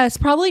 I guess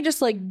probably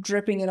just like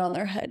dripping it on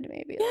their head,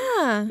 maybe.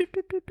 Yeah.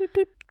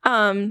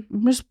 I'm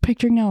just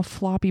picturing now a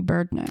floppy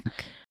bird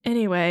neck.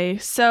 Anyway,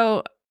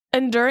 so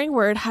Enduring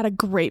Word had a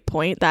great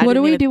point that what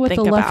do we do with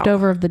the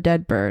leftover of the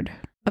dead bird,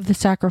 of the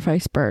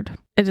sacrifice bird?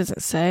 It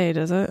doesn't say,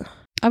 does it?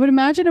 I would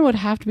imagine it would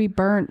have to be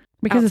burnt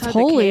because outside it's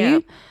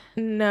holy.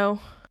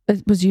 No.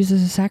 It was used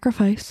as a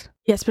sacrifice.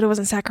 Yes, but it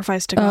wasn't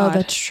sacrificed to God. Oh,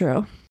 that's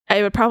true.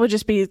 It would probably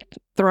just be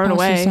thrown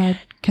away. Sad.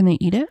 Can they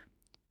eat it?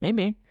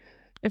 Maybe.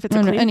 If it's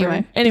a clean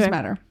anyway, bird. Doesn't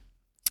matter.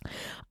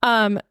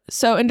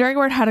 So Enduring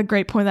Word had a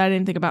great point that I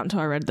didn't think about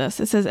until I read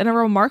this. It says, in a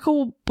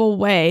remarkable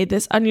way,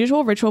 this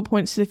unusual ritual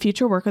points to the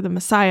future work of the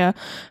Messiah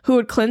who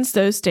would cleanse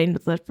those stained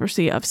with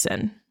leprosy of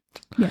sin.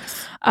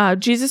 Yes.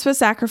 Jesus was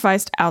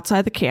sacrificed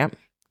outside the camp.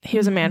 He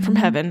was a man from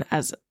heaven,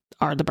 as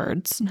are the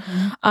birds.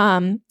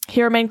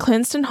 He remained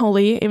cleansed and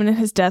holy, even in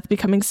his death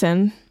becoming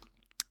sin,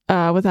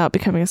 without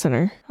becoming a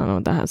sinner. I don't know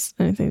what that has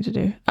anything to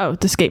do. Oh,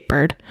 the scape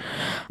bird.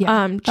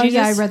 Yeah. Jesus,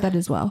 I read that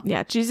as well.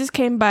 Yeah, Jesus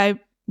came by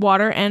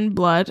water and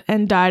blood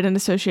and died in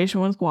association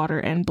with water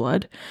and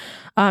blood.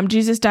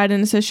 Jesus died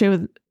in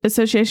association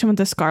with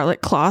the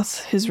scarlet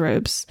cloths, his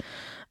robes.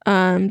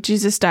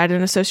 Jesus died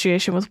in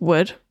association with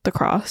wood, the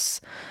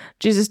cross.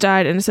 Jesus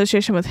died in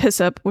association with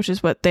hyssop, which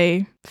is what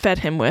they fed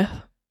him with,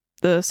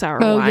 the sour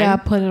wine. Oh, yeah,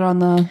 put it on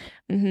the...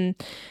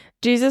 Mm-hmm.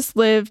 Jesus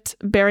lived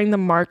bearing the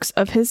marks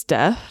of his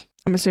death.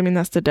 I'm assuming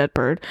that's the dead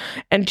bird.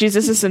 And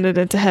Jesus ascended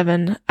into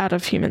heaven out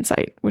of human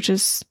sight, which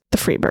is the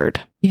free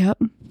bird. Yep.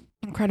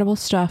 Incredible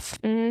stuff.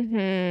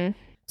 Mm-hmm.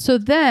 So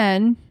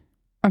then...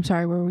 I'm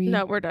sorry, were we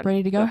No, we're done.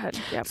 Ready to go? Go ahead.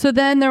 Yep. So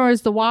then there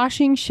was the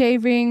washing,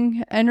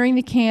 shaving, entering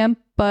the camp,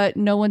 but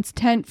no one's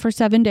tent for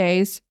 7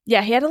 days.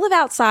 Yeah, he had to live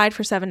outside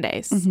for 7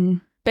 days. Mm-hmm.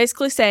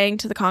 Basically saying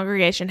to the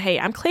congregation, hey,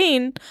 I'm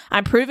clean.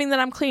 I'm proving that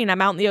I'm clean. I'm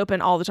out in the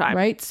open all the time.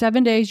 Right?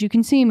 7 days, you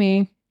can see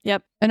me.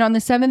 Yep. And on the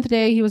 7th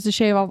day, he was to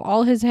shave off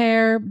all his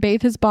hair,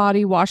 bathe his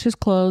body, wash his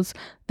clothes.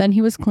 Then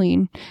he was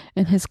clean.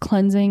 And his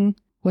cleansing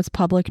was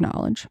public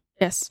knowledge.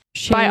 Yes.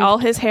 Shaved. By all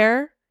his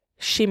hair,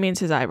 she means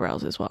his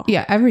eyebrows as well.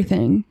 Yeah,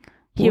 everything.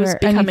 He was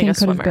becoming a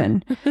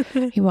swimmer.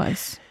 He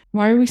was.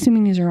 Why are we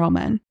assuming these are all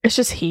men? It's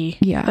just he.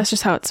 Yeah. That's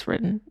just how it's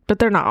written. But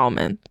they're not all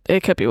men.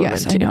 It could be women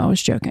yes, too. I know. I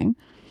was joking.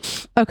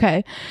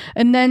 Okay.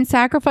 And then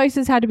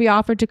sacrifices had to be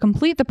offered to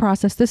complete the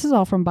process. This is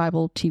all from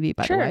Bible TV,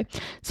 by the way.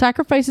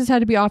 Sacrifices had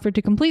to be offered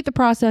to complete the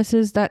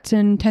processes. That's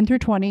in 10 through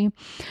 20.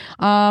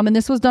 And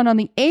this was done on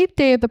the 8th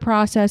day of the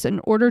process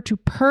in order to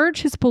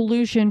purge his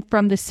pollution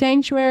from the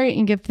sanctuary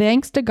and give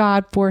thanks to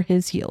God for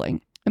his healing.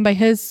 And by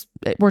his,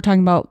 we're talking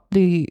about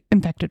the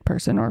infected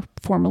person or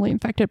formerly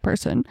infected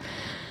person.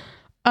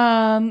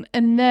 And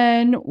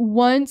then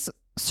once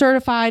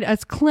certified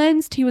as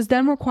cleansed, he was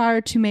then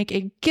required to make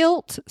a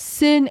guilt,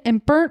 sin,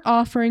 and burnt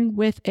offering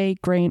with a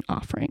grain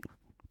offering.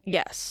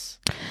 Yes.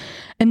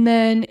 And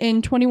then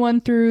in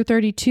 21 through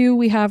 32,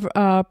 we have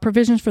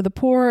provisions for the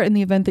poor in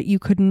the event that you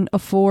couldn't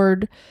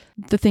afford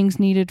the things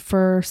needed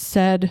for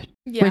said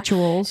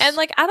rituals. And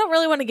like, I don't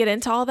really want to get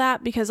into all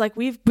that because like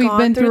we've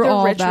been through the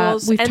all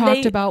rituals. that. We've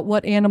talked about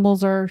what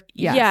animals are.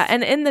 Yes. Yeah.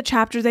 And in the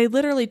chapter, they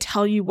literally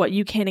tell you what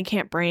you can and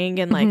can't bring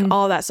and like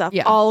all that stuff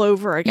all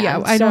over again.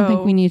 Yeah. I don't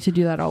think we need to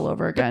do that all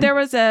over again. There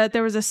was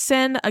a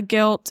sin, a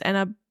guilt, and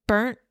a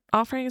burnt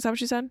offering. Is that what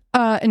you said?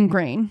 And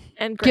grain.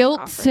 And grain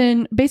guilt, offering.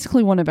 sin,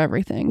 basically one of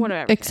everything. One of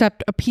everything.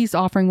 Except a peace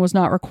offering was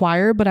not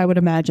required, but I would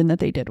imagine that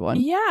they did one.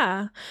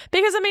 Yeah.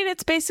 Because I mean,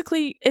 it's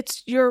basically,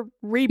 you're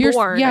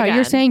reborn.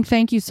 You're saying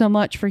thank you so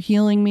much for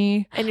healing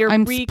me. And you're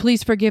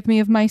please forgive me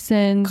of my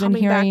sins. And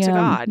here I am. To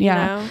God, you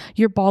know?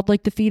 You're bald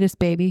like the fetus,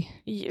 baby.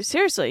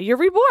 Seriously, you're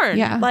reborn.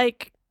 Yeah.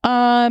 Like,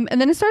 and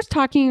then it starts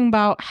talking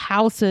about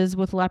houses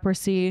with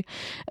leprosy.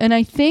 And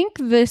I think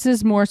this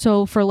is more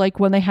so for like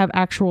when they have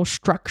actual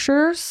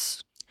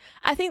structures.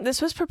 I think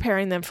this was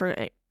preparing them for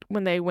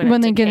when they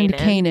get into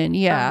Canaan.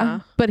 Yeah. Uh-huh.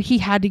 But he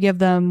had to give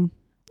them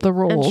the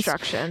rules.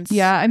 Instructions.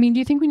 Yeah. I mean, do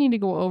you think we need to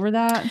go over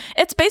that?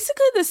 It's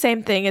basically the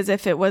same thing as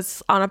if it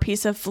was on a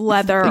piece of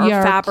leather or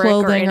fabric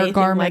clothing or anything or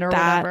garment like or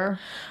that.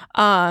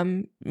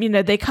 Whatever. You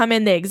know, they come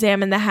in, they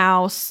examine the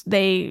house,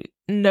 they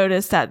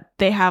notice that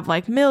they have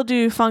like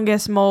mildew,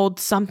 fungus, mold,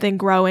 something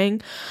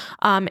growing.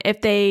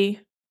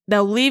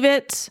 They'll leave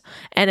it,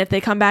 and if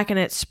they come back and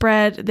it's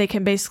spread, they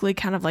can basically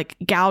kind of like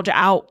gouge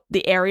out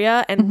the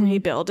area and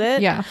rebuild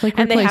it. Yeah, like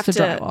replace the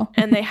drywall.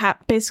 And they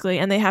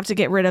have to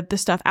get rid of the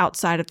stuff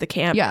outside of the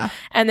camp. Yeah.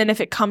 And then if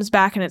it comes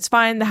back and it's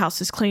fine, the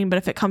house is clean. But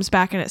if it comes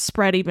back and it's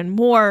spread even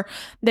more,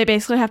 they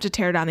basically have to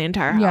tear down the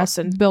entire house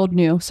and build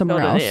new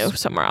somewhere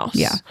else.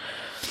 Yeah.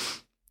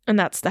 And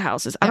that's the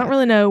houses. I don't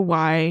really know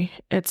why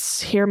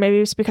it's here. Maybe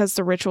it's because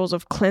the rituals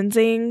of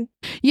cleansing.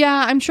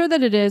 Yeah, I'm sure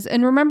that it is.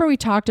 And remember we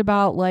talked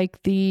about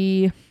like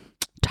the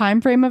time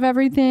frame of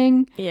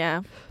everything.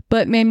 Yeah.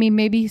 But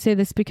maybe you say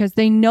this because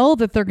they know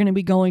that they're going to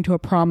be going to a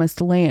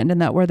promised land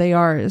and that where they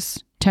are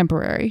is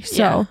temporary.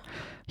 So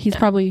he's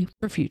probably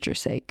for future's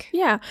sake.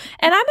 Yeah.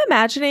 And I'm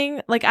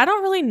imagining, like, I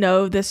don't really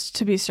know this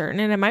to be certain,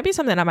 and it might be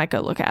something I might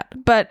go look at.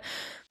 But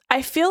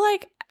I feel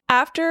like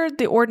after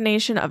the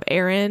ordination of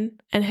Aaron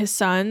and his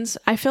sons,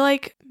 I feel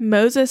like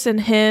Moses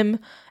and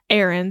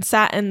Aaron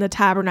sat in the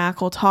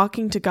tabernacle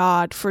talking to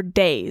God for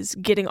days,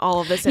 getting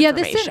all of this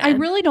information. I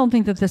really don't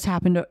think that this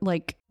happened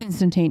like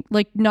instantaneous,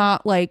 like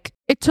not like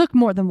it took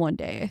more than one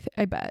day.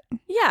 I bet.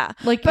 Yeah,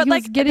 like but he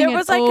was getting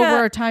it like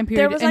over a time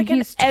period. There was like and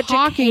he's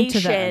talking to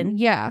them.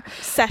 Yeah,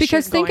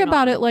 because think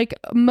about it. Like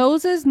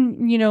Moses,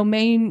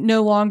 may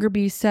no longer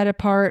be set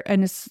apart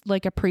and it's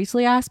like a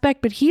priestly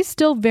aspect, but he's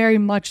still very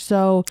much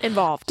so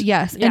involved.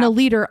 Yes, and a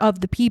leader of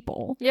the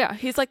people. Yeah,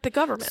 he's like the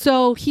government.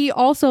 So he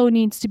also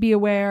needs to be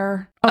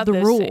aware of the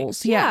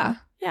rules. Yeah.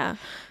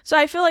 So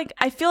I feel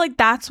like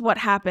that's what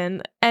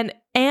happened. And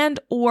And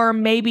or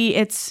maybe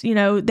it's,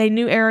 they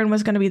knew Aaron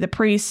was going to be the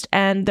priest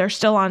and they're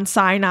still on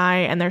Sinai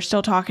and they're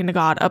still talking to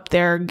God up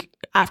there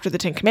after the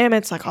 10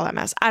 Commandments, like all that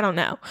mess. I don't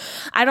know.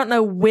 I don't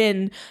know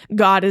when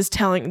God is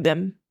telling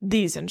them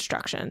these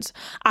instructions.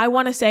 I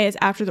want to say it's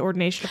after the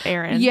ordination of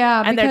Aaron.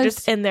 Yeah. And they're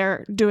just in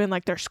there doing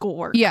like their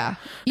schoolwork. Yeah.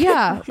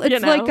 Yeah.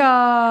 It's like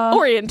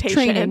orientation.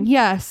 Training.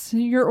 Yes.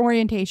 Your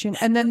orientation.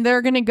 And then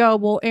they're going to go,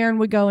 well, Aaron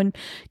would go and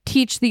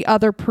teach the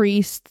other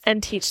priests.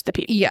 And teach the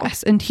people.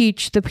 Yes. And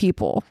teach the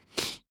people.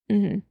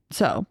 Mm-hmm.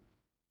 So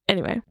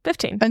anyway,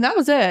 15. And that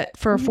was it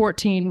for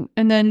 14.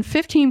 And then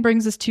 15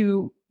 brings us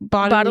to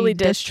bodily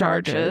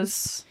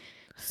discharges.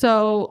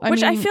 So, I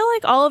feel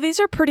like all of these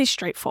are pretty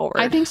straightforward.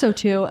 I think so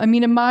too. I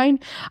mean, in mine,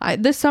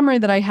 this summary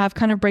that I have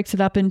kind of breaks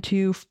it up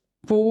into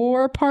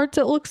 4 parts,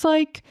 it looks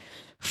like.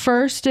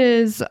 First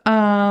is,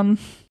 so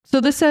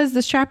this says,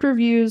 this chapter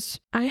reviews.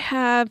 I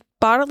have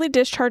bodily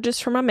discharges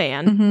from a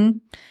man. Mm-hmm.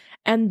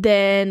 And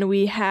then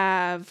we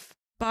have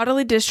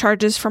bodily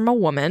discharges from a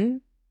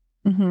woman.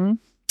 Mm-hmm.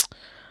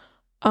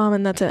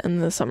 And that's it in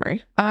the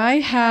summary. I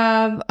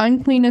have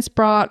uncleanness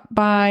brought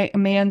by a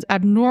man's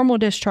abnormal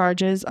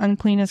discharges,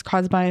 uncleanness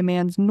caused by a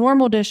man's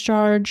normal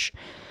discharge,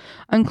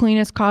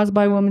 uncleanness caused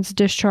by a woman's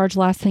discharge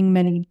lasting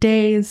many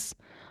days,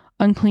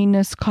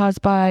 uncleanness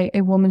caused by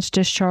a woman's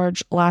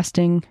discharge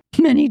lasting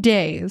many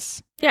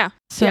days. Yeah.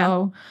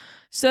 So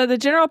the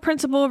general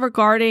principle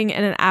regarding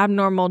an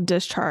abnormal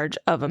discharge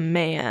of a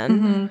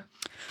man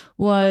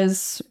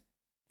was...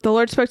 The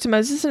Lord spoke to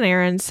Moses and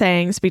Aaron,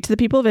 saying, "Speak to the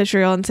people of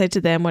Israel and say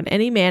to them, when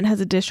any man has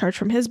a discharge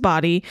from his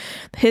body,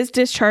 his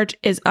discharge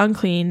is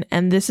unclean,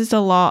 and this is the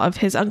law of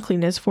his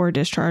uncleanness for a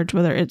discharge,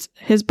 whether it's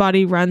his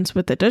body runs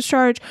with the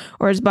discharge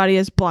or his body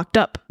is blocked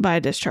up by a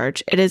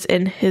discharge. It is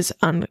in his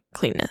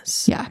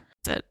uncleanness." Yeah.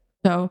 That's it.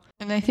 So,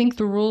 and I think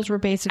the rules were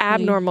basically...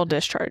 Abnormal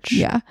discharge.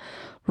 Yeah.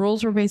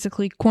 Rules were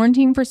basically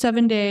quarantine for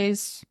 7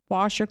 days,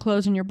 wash your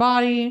clothes and your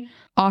body,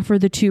 offer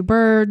the 2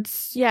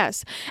 birds.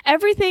 Yes.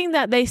 Everything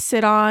that they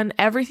sit on,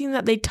 everything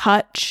that they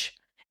touch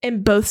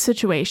in both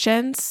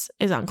situations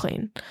is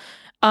unclean.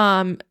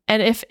 And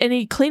if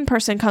any clean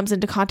person comes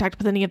into contact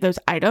with any of those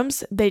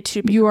items, they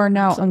too become You are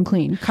now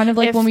unclean. Kind of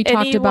like if when we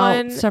talked about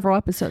anyone several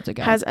episodes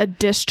ago. has a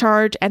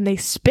discharge and they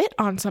spit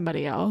on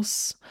somebody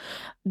else,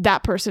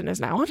 that person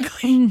is now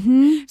unclean.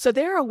 Mm-hmm. So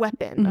they're a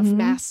weapon of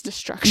mass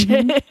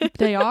destruction.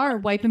 They are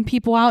wiping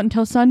people out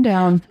until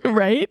sundown.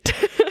 Right?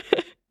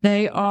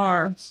 They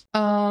are.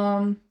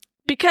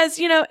 Because,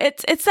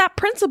 it's that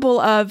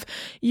principle of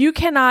you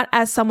cannot,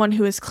 as someone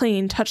who is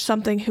clean, touch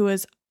something who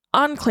is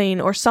unclean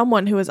or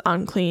someone who is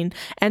unclean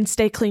and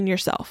stay clean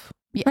yourself.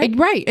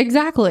 Right,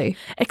 exactly.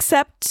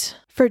 Except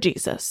for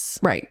Jesus.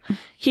 Right.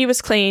 He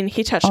was clean.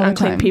 He touched All the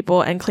unclean time.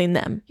 people and cleaned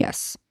them.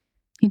 Yes.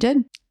 He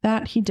did.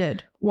 That he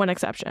did. One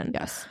exception.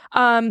 Yes.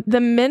 The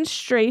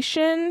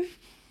menstruation,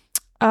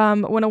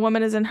 when a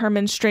woman is in her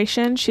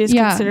menstruation, she is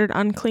considered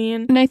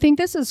unclean. And I think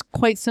this is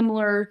quite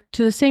similar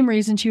to the same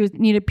reason she was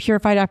needed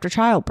purified after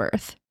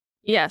childbirth.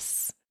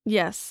 Yes.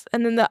 Yes.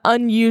 And then the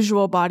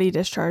unusual body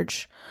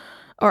discharge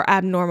or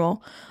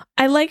abnormal.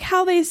 I like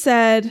how they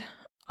said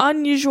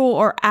unusual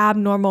or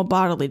abnormal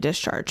bodily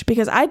discharge,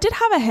 because I did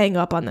have a hang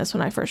up on this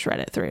when I first read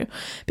it through,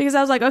 because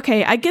I was like,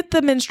 okay, I get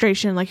the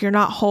menstruation, like you're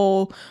not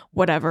whole,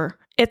 whatever.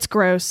 It's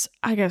gross.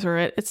 I go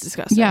through it. It's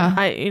disgusting.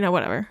 Yeah.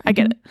 Whatever. I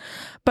get it.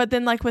 But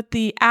then like with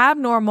the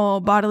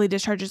abnormal bodily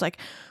discharges, like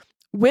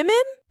women,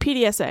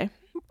 PDSA.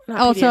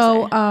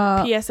 Also,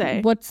 PSA.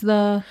 What's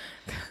the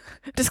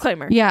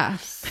disclaimer? Yeah.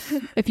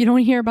 If you don't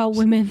hear about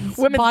women's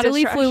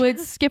bodily discharge.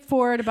 fluids, skip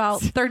forward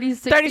about 30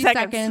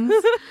 seconds.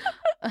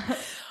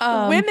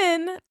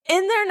 Women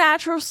in their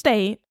natural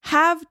state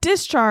have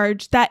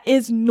discharge that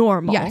is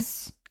normal.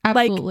 Yes,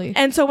 absolutely.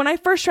 And so when I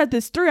first read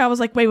this through, I was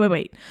like,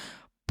 wait.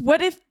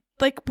 What if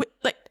like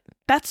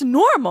that's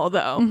normal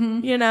though,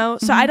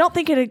 So I don't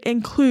think it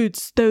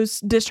includes those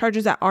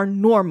discharges that are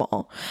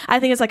normal. I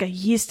think it's like a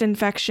yeast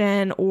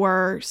infection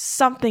or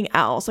something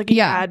else. Like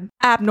you had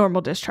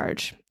abnormal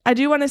discharge. I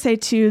do want to say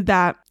too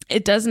that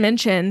it does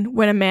mention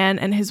when a man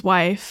and his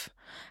wife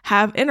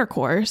have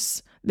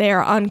intercourse, they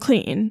are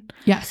unclean.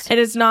 Yes. It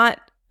is not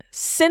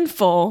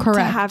sinful Correct.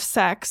 to have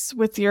sex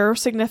with your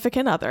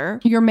significant other.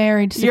 Your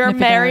married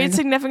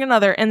significant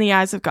other in the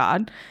eyes of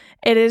God.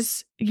 It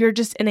is, you're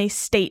just in a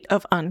state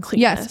of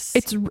uncleanness. Yes.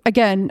 It's,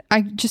 again,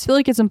 I just feel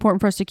like it's important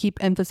for us to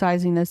keep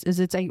emphasizing this, is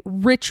it's a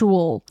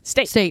ritual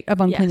state of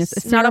uncleanness.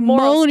 Yes. It's not a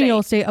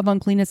ceremonial state of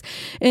uncleanness.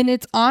 And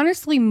it's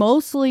honestly,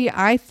 mostly,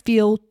 I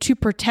feel, to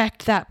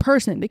protect that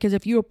person. Because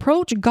if you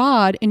approach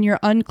God in your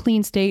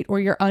unclean state or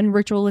your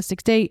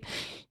unritualistic state,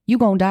 you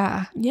gonna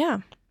die.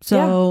 Yeah.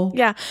 So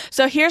yeah.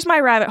 So here's my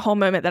rabbit hole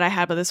moment that I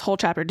had with this whole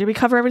chapter. Did we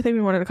cover everything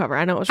we wanted to cover?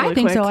 I know it was really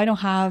quick. I think so. I don't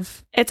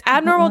have. It's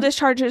abnormal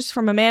discharges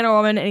from a man or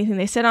woman, anything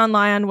they sit on,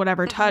 lie on,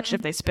 whatever, touch.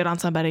 If they spit on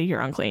somebody,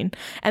 you're unclean.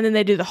 And then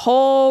they do the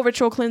whole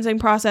ritual cleansing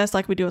process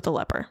like we do with the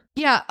leper.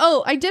 Yeah.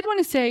 Oh, I did want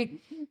to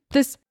say,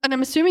 This, and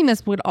I'm assuming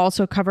this would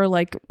also cover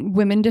like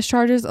women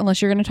discharges,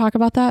 unless you're going to talk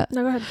about that.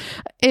 No, go ahead.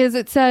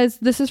 It says,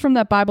 this is from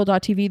that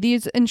Bible.tv.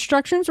 These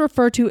instructions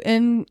refer to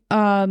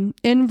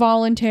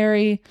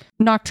involuntary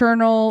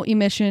nocturnal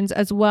emissions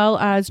as well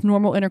as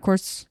normal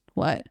intercourse.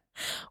 What?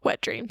 Wet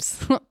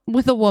dreams.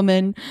 With a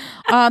woman.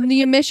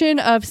 The emission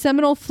of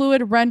seminal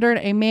fluid rendered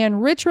a man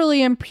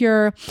ritually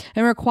impure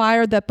and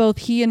required that both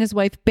he and his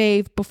wife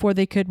bathe before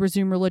they could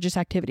resume religious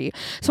activity.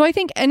 So I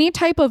think any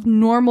type of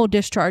normal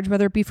discharge,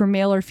 whether it be for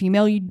male or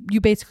female, you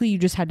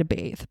just had to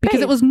bathe because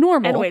it was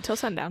normal. And wait till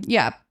sundown.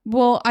 Yeah.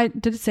 Well,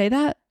 did it say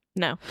that?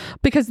 No,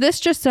 because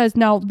this just says,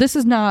 now this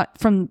is not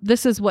from,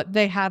 this is what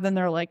they have in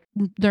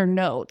their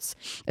notes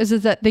is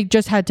that they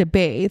just had to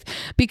bathe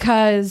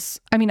because,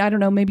 I mean, I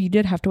don't know, maybe you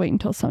did have to wait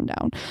until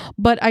sundown,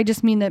 but I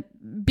just mean that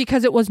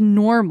because it was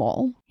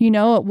normal,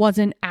 it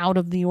wasn't out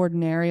of the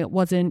ordinary. It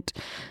wasn't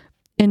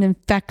an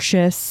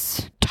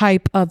infectious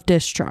type of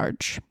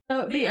discharge.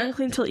 So it'd be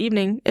unclean till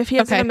evening if he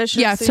has an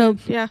emission. Yeah. So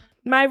yeah,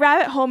 my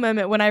rabbit hole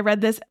moment when I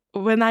read this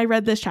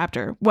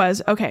chapter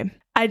was, okay,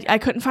 I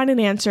couldn't find an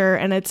answer,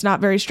 and it's not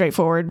very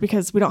straightforward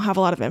because we don't have a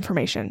lot of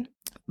information.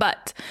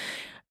 But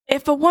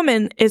if a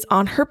woman is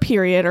on her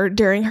period or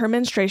during her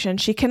menstruation,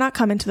 she cannot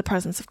come into the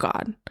presence of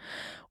God.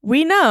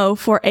 We know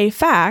for a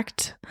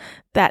fact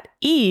that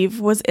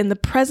Eve was in the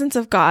presence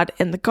of God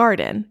in the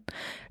garden.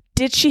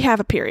 Did she have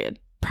a period?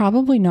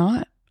 Probably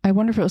not. I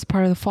wonder if it was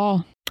part of the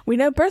fall. We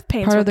know birth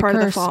pains were part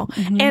of the fall.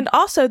 Mm-hmm. And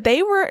also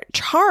they were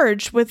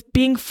charged with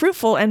being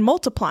fruitful and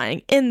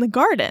multiplying in the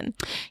garden.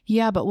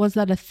 Yeah, but was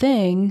that a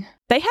thing?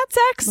 They had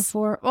sex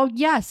before. Oh,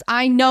 yes,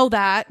 I know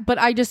that. But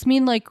I just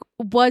mean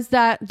was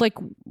that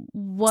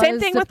same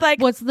thing with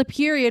what's the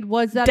period?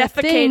 Was that defecating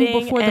a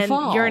thing before the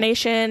fall?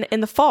 Urination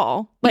in the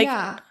fall?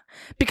 Yeah.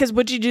 Because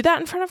would you do that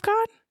in front of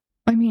God?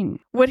 I mean,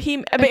 would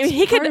he? I mean,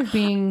 he could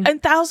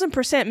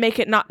 1,000% make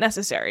it not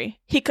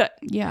necessary. He could.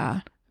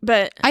 Yeah.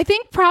 But I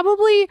think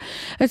probably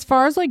as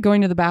far as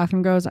going to the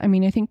bathroom goes, I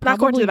mean, I think probably, not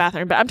going to the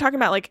bathroom, but I'm talking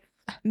about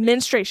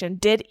menstruation.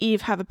 Did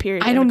Eve have a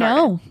period? I don't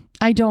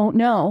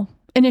know.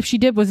 And if she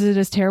did, was it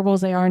as terrible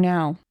as they are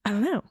now? I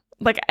don't know.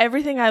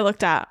 Everything I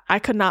looked at, I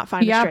could not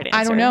find a straight answer.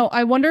 I don't know.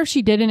 I wonder if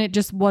she did and it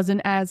just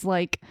wasn't as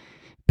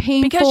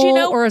painful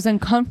because, or as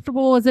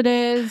uncomfortable as it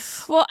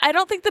is. Well, I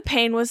don't think the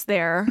pain was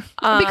there.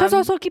 Because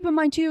also keep in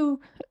mind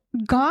too,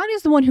 God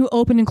is the one who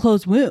opened and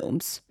closed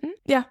wombs.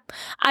 Yeah.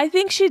 I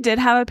think she did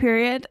have a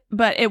period,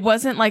 but it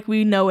wasn't like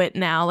we know it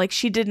now.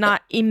 She did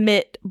not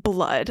emit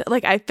blood.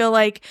 I feel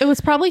like it was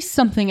probably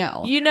something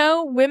else.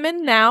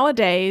 Women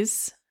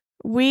nowadays,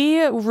 we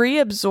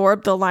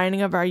reabsorb the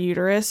lining of our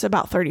uterus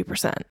about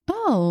 30%.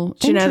 Oh,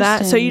 do you know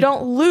that? So you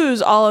don't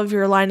lose all of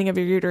your lining of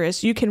your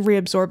uterus. You can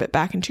reabsorb it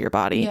back into your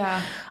body.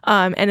 Yeah.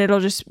 And it'll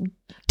just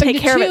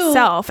take care of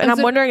itself. And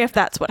I'm wondering if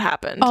that's what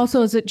happened.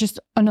 Also, is it just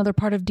another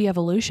part of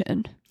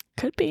de-evolution?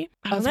 Could be.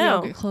 I don't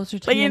know. Get closer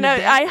to I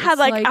had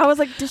I was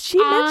did she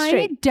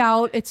menstruate? I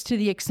doubt it's to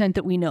the extent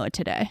that we know it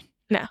today.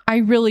 No. I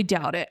really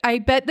doubt it. I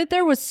bet that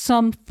there was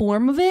some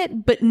form of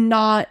it, but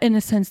not in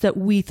a sense that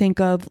we think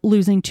of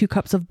losing 2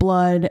 cups of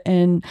blood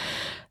and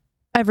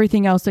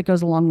everything else that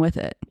goes along with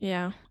it.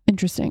 Yeah.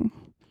 Interesting.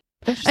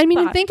 I mean,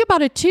 and think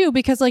about it too,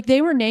 because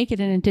they were naked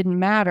and it didn't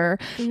matter.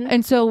 Mm-hmm.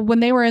 And so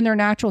when they were in their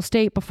natural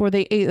state before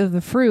they ate of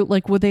the fruit,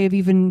 would they have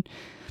even,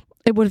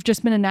 it would have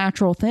just been a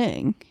natural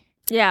thing.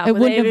 Yeah. It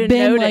wouldn't have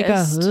been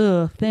noticed.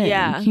 a thing,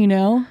 Yeah.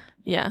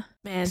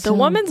 Man, the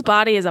woman's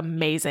body is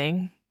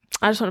amazing.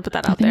 I just want to put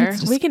that out there.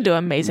 We can do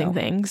amazing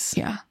things.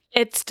 Yeah.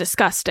 It's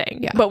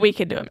disgusting, but we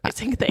can do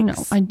amazing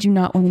things. No, I do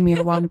not want me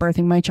while I'm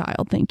birthing my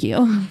child. Thank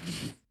you.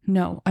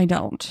 No, I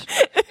don't.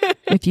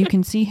 If you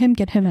can see him,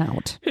 get him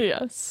out.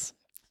 Yes.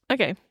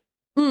 Okay.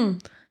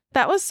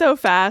 That was so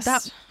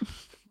fast.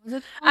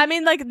 I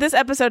mean, this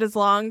episode is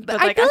long, but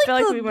I feel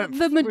like we went.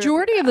 The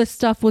majority of the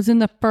stuff was in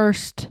the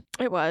first.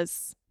 It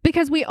was.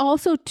 Because we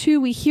also,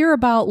 too, we hear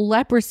about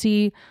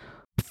leprosy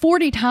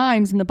 40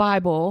 times in the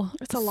Bible.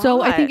 It's a lot.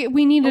 So I think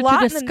we needed to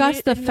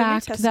discuss the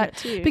fact that,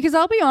 because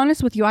I'll be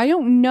honest with you, I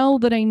don't know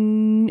that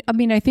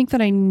I think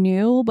that I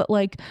knew, but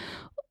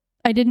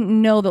I didn't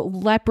know that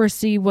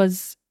leprosy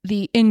was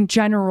in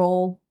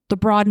general, the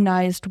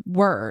broadenized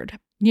word,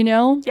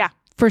 Yeah.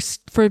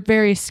 For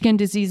various skin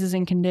diseases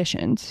and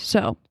conditions.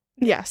 So.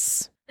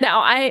 Yes.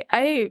 Now,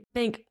 I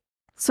think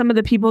some of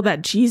the people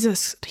that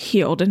Jesus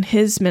healed in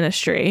his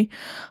ministry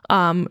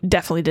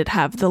definitely did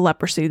have the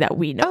leprosy that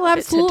we know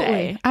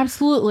today.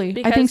 Absolutely.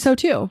 Because I think so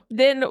too.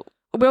 Then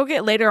we'll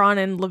get later on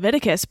in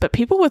Leviticus, but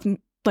people with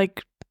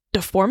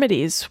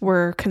deformities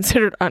were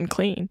considered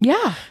unclean.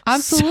 Yeah,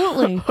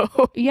 absolutely.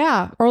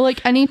 Yeah. Or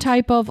any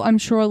type of, I'm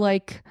sure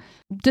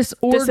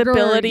disorder.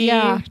 Disability.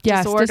 Yeah.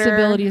 Yes. Disorder.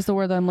 Disability is the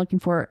word that I'm looking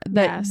for.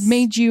 That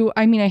made you,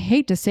 I mean, I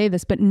hate to say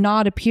this, but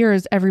not appear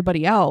as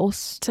everybody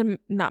else. To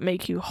not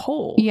make you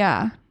whole.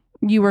 Yeah.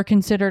 You were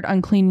considered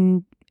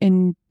unclean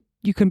and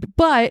you can,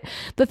 but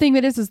the thing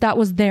is that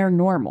was their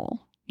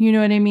normal. You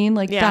know what I mean?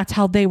 That's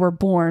how they were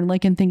born.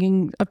 In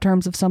thinking of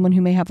terms of someone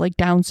who may have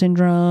Down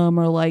syndrome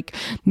or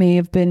may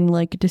have been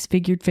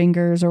disfigured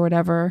fingers or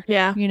whatever.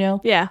 Yeah. You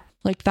know? Yeah.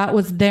 Like that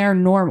was their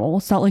normal.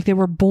 It's not like they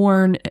were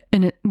born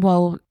in it.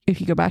 Well,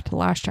 if you go back to the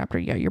last chapter,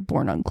 yeah, you're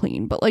born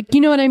unclean. But like, you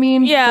know what I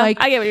mean? Yeah,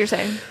 like, I get what you're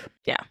saying.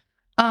 Yeah.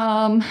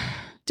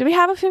 Do we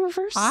have a favorite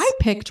verse? I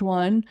picked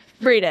one.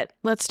 Read it.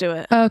 Let's do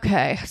it.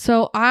 Okay.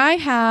 So I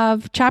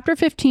have chapter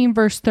 15,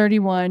 verse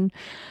 31.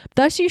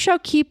 Thus you shall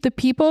keep the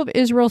people of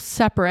Israel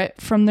separate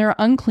from their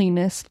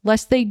uncleanness,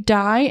 lest they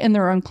die in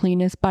their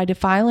uncleanness by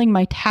defiling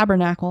my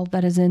tabernacle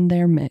that is in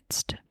their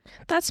midst.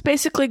 That's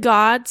basically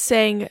God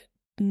saying,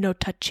 no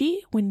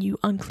touchy when you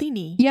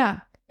uncleany. Yeah.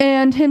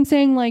 And him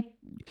saying like,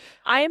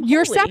 I am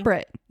you're holy.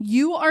 separate.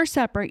 You are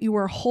separate. You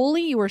are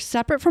holy. You are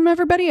separate from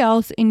everybody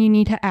else, and you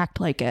need to act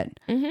like it.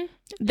 Mm-hmm.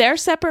 They're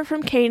separate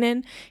from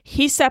Canaan.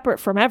 He's separate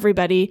from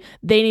everybody.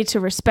 They need to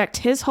respect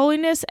his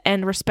holiness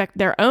and respect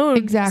their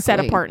own set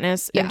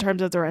apartness in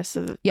terms of the rest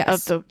of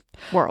the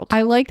world.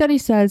 I like that he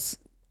says,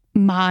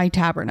 my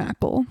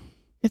tabernacle.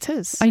 It's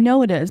his. I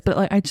know it is, but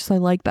like I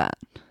like that.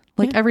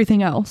 Like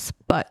everything else,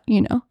 but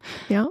you know.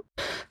 Yeah.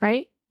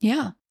 Right?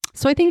 Yeah.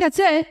 So I think that's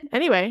it.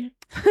 Anyway,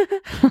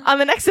 on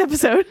the next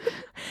episode,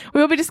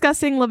 we will be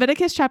discussing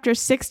Leviticus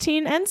chapters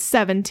 16 and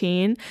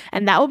 17,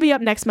 and that will be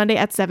up next Monday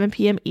at 7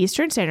 p.m.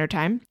 Eastern Standard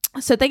Time.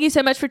 So thank you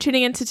so much for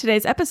tuning into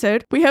today's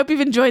episode. We hope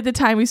you've enjoyed the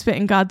time we spent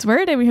in God's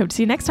Word, and we hope to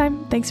see you next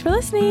time. Thanks for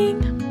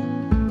listening.